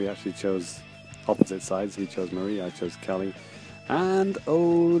 We actually chose opposite sides. He chose Marie, I chose Callie. And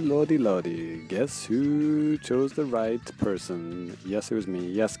oh lordy, guess who chose the right person? Yes, it was me.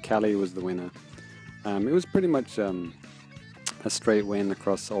 Yes, Callie was the winner. It was pretty much a straight win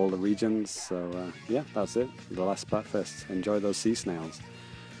across all the regions, so yeah, that's it. The last Splatfest. Enjoy those sea snails.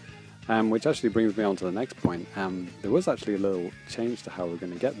 Which actually brings me on to the next point. There was actually a little change to how we're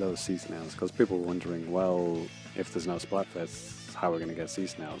going to get those sea snails, because people were wondering, well, if there's no Splatfest, how we're going to get sea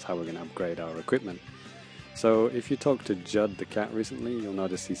snails, how we're going to upgrade our equipment. So if you talk to Judd the cat recently, you'll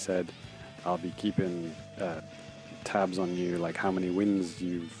notice he said, I'll be keeping tabs on you, like how many wins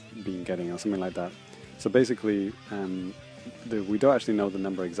you've been getting or something like that. So basically, we don't actually know the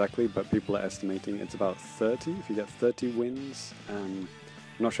number exactly, but people are estimating it's about 30. If you get 30 wins, I'm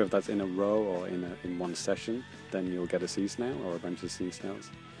not sure if that's in a row or in one session, then you'll get a sea snail or a bunch of sea snails.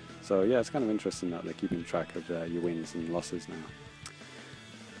 So yeah, it's kind of interesting that they're keeping track of your wins and losses now.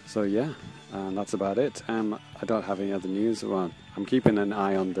 So yeah, that's about it. I don't have any other news. Well, I'm keeping an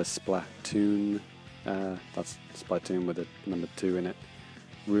eye on the Splatoon. That's Splatoon with a number 2 in it.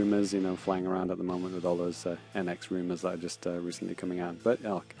 Rumors, flying around at the moment with all those NX rumors that are just recently coming out. But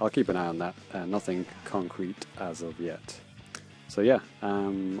I'll keep an eye on that. Nothing concrete as of yet. So yeah,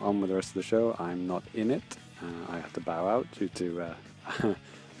 on with the rest of the show. I'm not in it. I have to bow out due to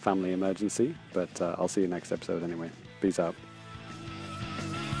family emergency. But I'll see you next episode anyway. Peace out.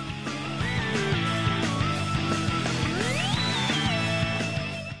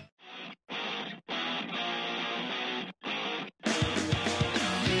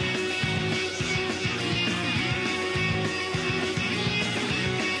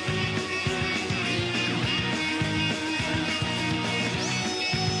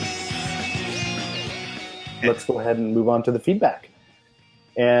 Let's go ahead and move on to the feedback.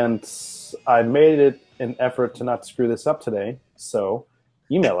 And I made it an effort to not screw this up today, so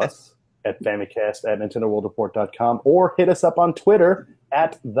email us at famicast@nintendoworldreport.com or hit us up on Twitter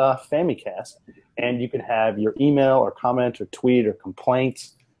at the Famicast, and you can have your email or comment or tweet or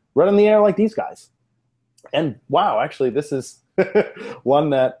complaint right on the air like these guys. And wow, actually, this is one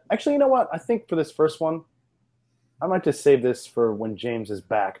that, actually, you know what? I think for this first one, I might just save this for when James is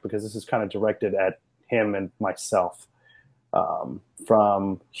back, because this is kind of directed at him and myself,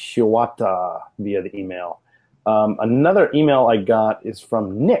 from Hiwata via the email. Another email I got is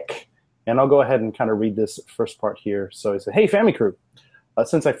from Nick, and I'll go ahead and kind of read this first part here. So he said, "Hey, Fami Crew,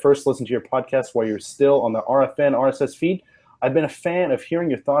 since I first listened to your podcast while you're still on the RFN RSS feed, I've been a fan of hearing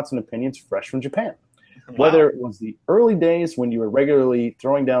your thoughts and opinions fresh from Japan. Wow. Whether it was the early days when you were regularly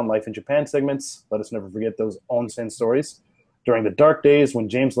throwing down Life in Japan segments, let us never forget those onsen stories, during the dark days when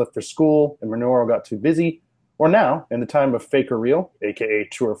James left for school and Minoru got too busy, or now, in the time of fake or real, aka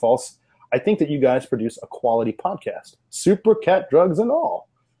true or false, I think that you guys produce a quality podcast. Super cat drugs and all."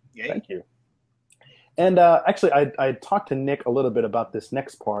 Yay. Thank you. And actually, I talked to Nick a little bit about this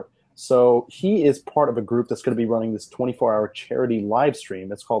next part, So he is part of a group that's going to be running this 24-hour charity live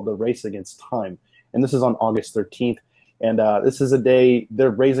stream. It's called the Race Against Time, and this is on August 13th. And this is a day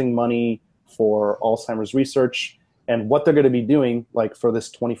they're raising money for Alzheimer's research. And what they're going to be doing, like for this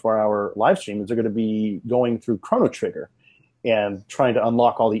 24-hour live stream, is they're going to be going through Chrono Trigger and trying to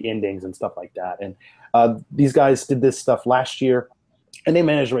unlock all the endings and stuff like that. And these guys did this stuff last year, and they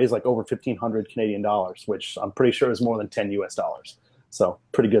managed to raise like over 1,500 Canadian dollars, which I'm pretty sure is more than 10 US dollars. So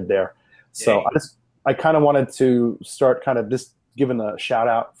pretty good there. So I kind of wanted to start kind of just giving a shout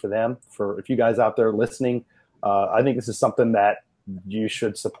out for them, for if you guys out there listening. I think this is something that you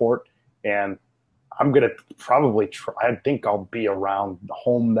should support, and I'm going to probably try. I think I'll be around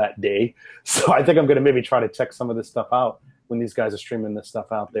home that day. So I think I'm going to maybe try to check some of this stuff out when these guys are streaming this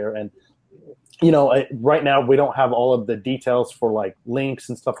stuff out there. And, you know, right now we don't have all of the details for like links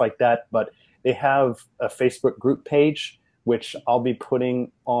and stuff like that, but they have a Facebook group page, which I'll be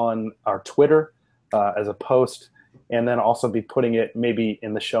putting on our Twitter as a post, and then also be putting it maybe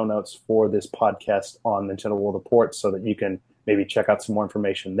in the show notes for this podcast on Nintendo World Report, so that you can maybe check out some more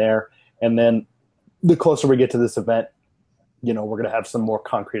information there. And then the closer we get to this event, you know, we're going to have some more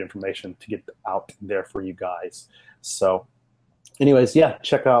concrete information to get out there for you guys. So anyways, yeah,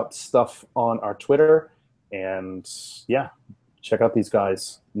 check out stuff on our Twitter, and yeah, check out these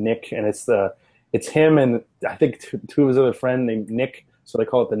guys, Nick, and it's him and I think two of his other friend named Nick, so they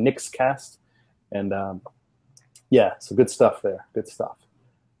call it the Nick's Cast. And yeah, so good stuff there, good stuff.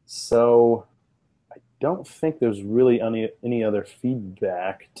 So I don't think there's really any other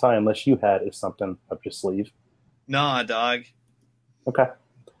feedback, Ty, unless you had something up your sleeve. Nah, dog. Okay.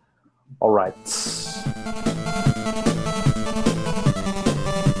 All right.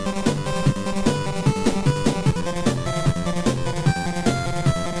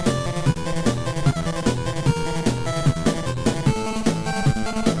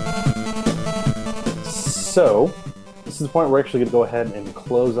 So this is the point where we're actually going to go ahead and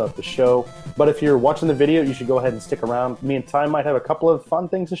close up the show. But if you're watching the video, you should go ahead and stick around. Me and Ty might have a couple of fun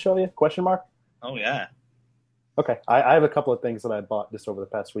things to show you. Question mark? Oh, yeah. Okay. I have a couple of things that I bought just over the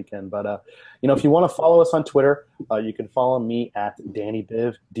past weekend. But, you know, if you want to follow us on Twitter, you can follow me at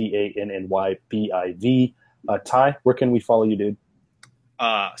DannyBiv, DANNYBIV. Ty, where can we follow you, dude?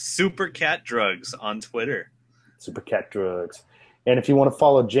 Super Cat Drugs on Twitter. Super Cat Drugs. And if you want to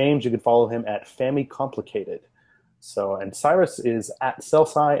follow James, you can follow him at Famicomplicated. So, and Cyrus is at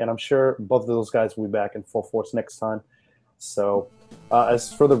Cellsci, and I'm sure both of those guys will be back in full force next time. So,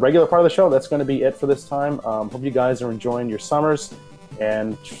 as for the regular part of the show, that's going to be it for this time. Hope you guys are enjoying your summers,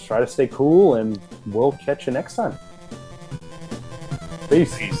 and try to stay cool, and we'll catch you next time.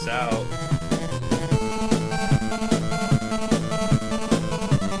 Peace. Peace out.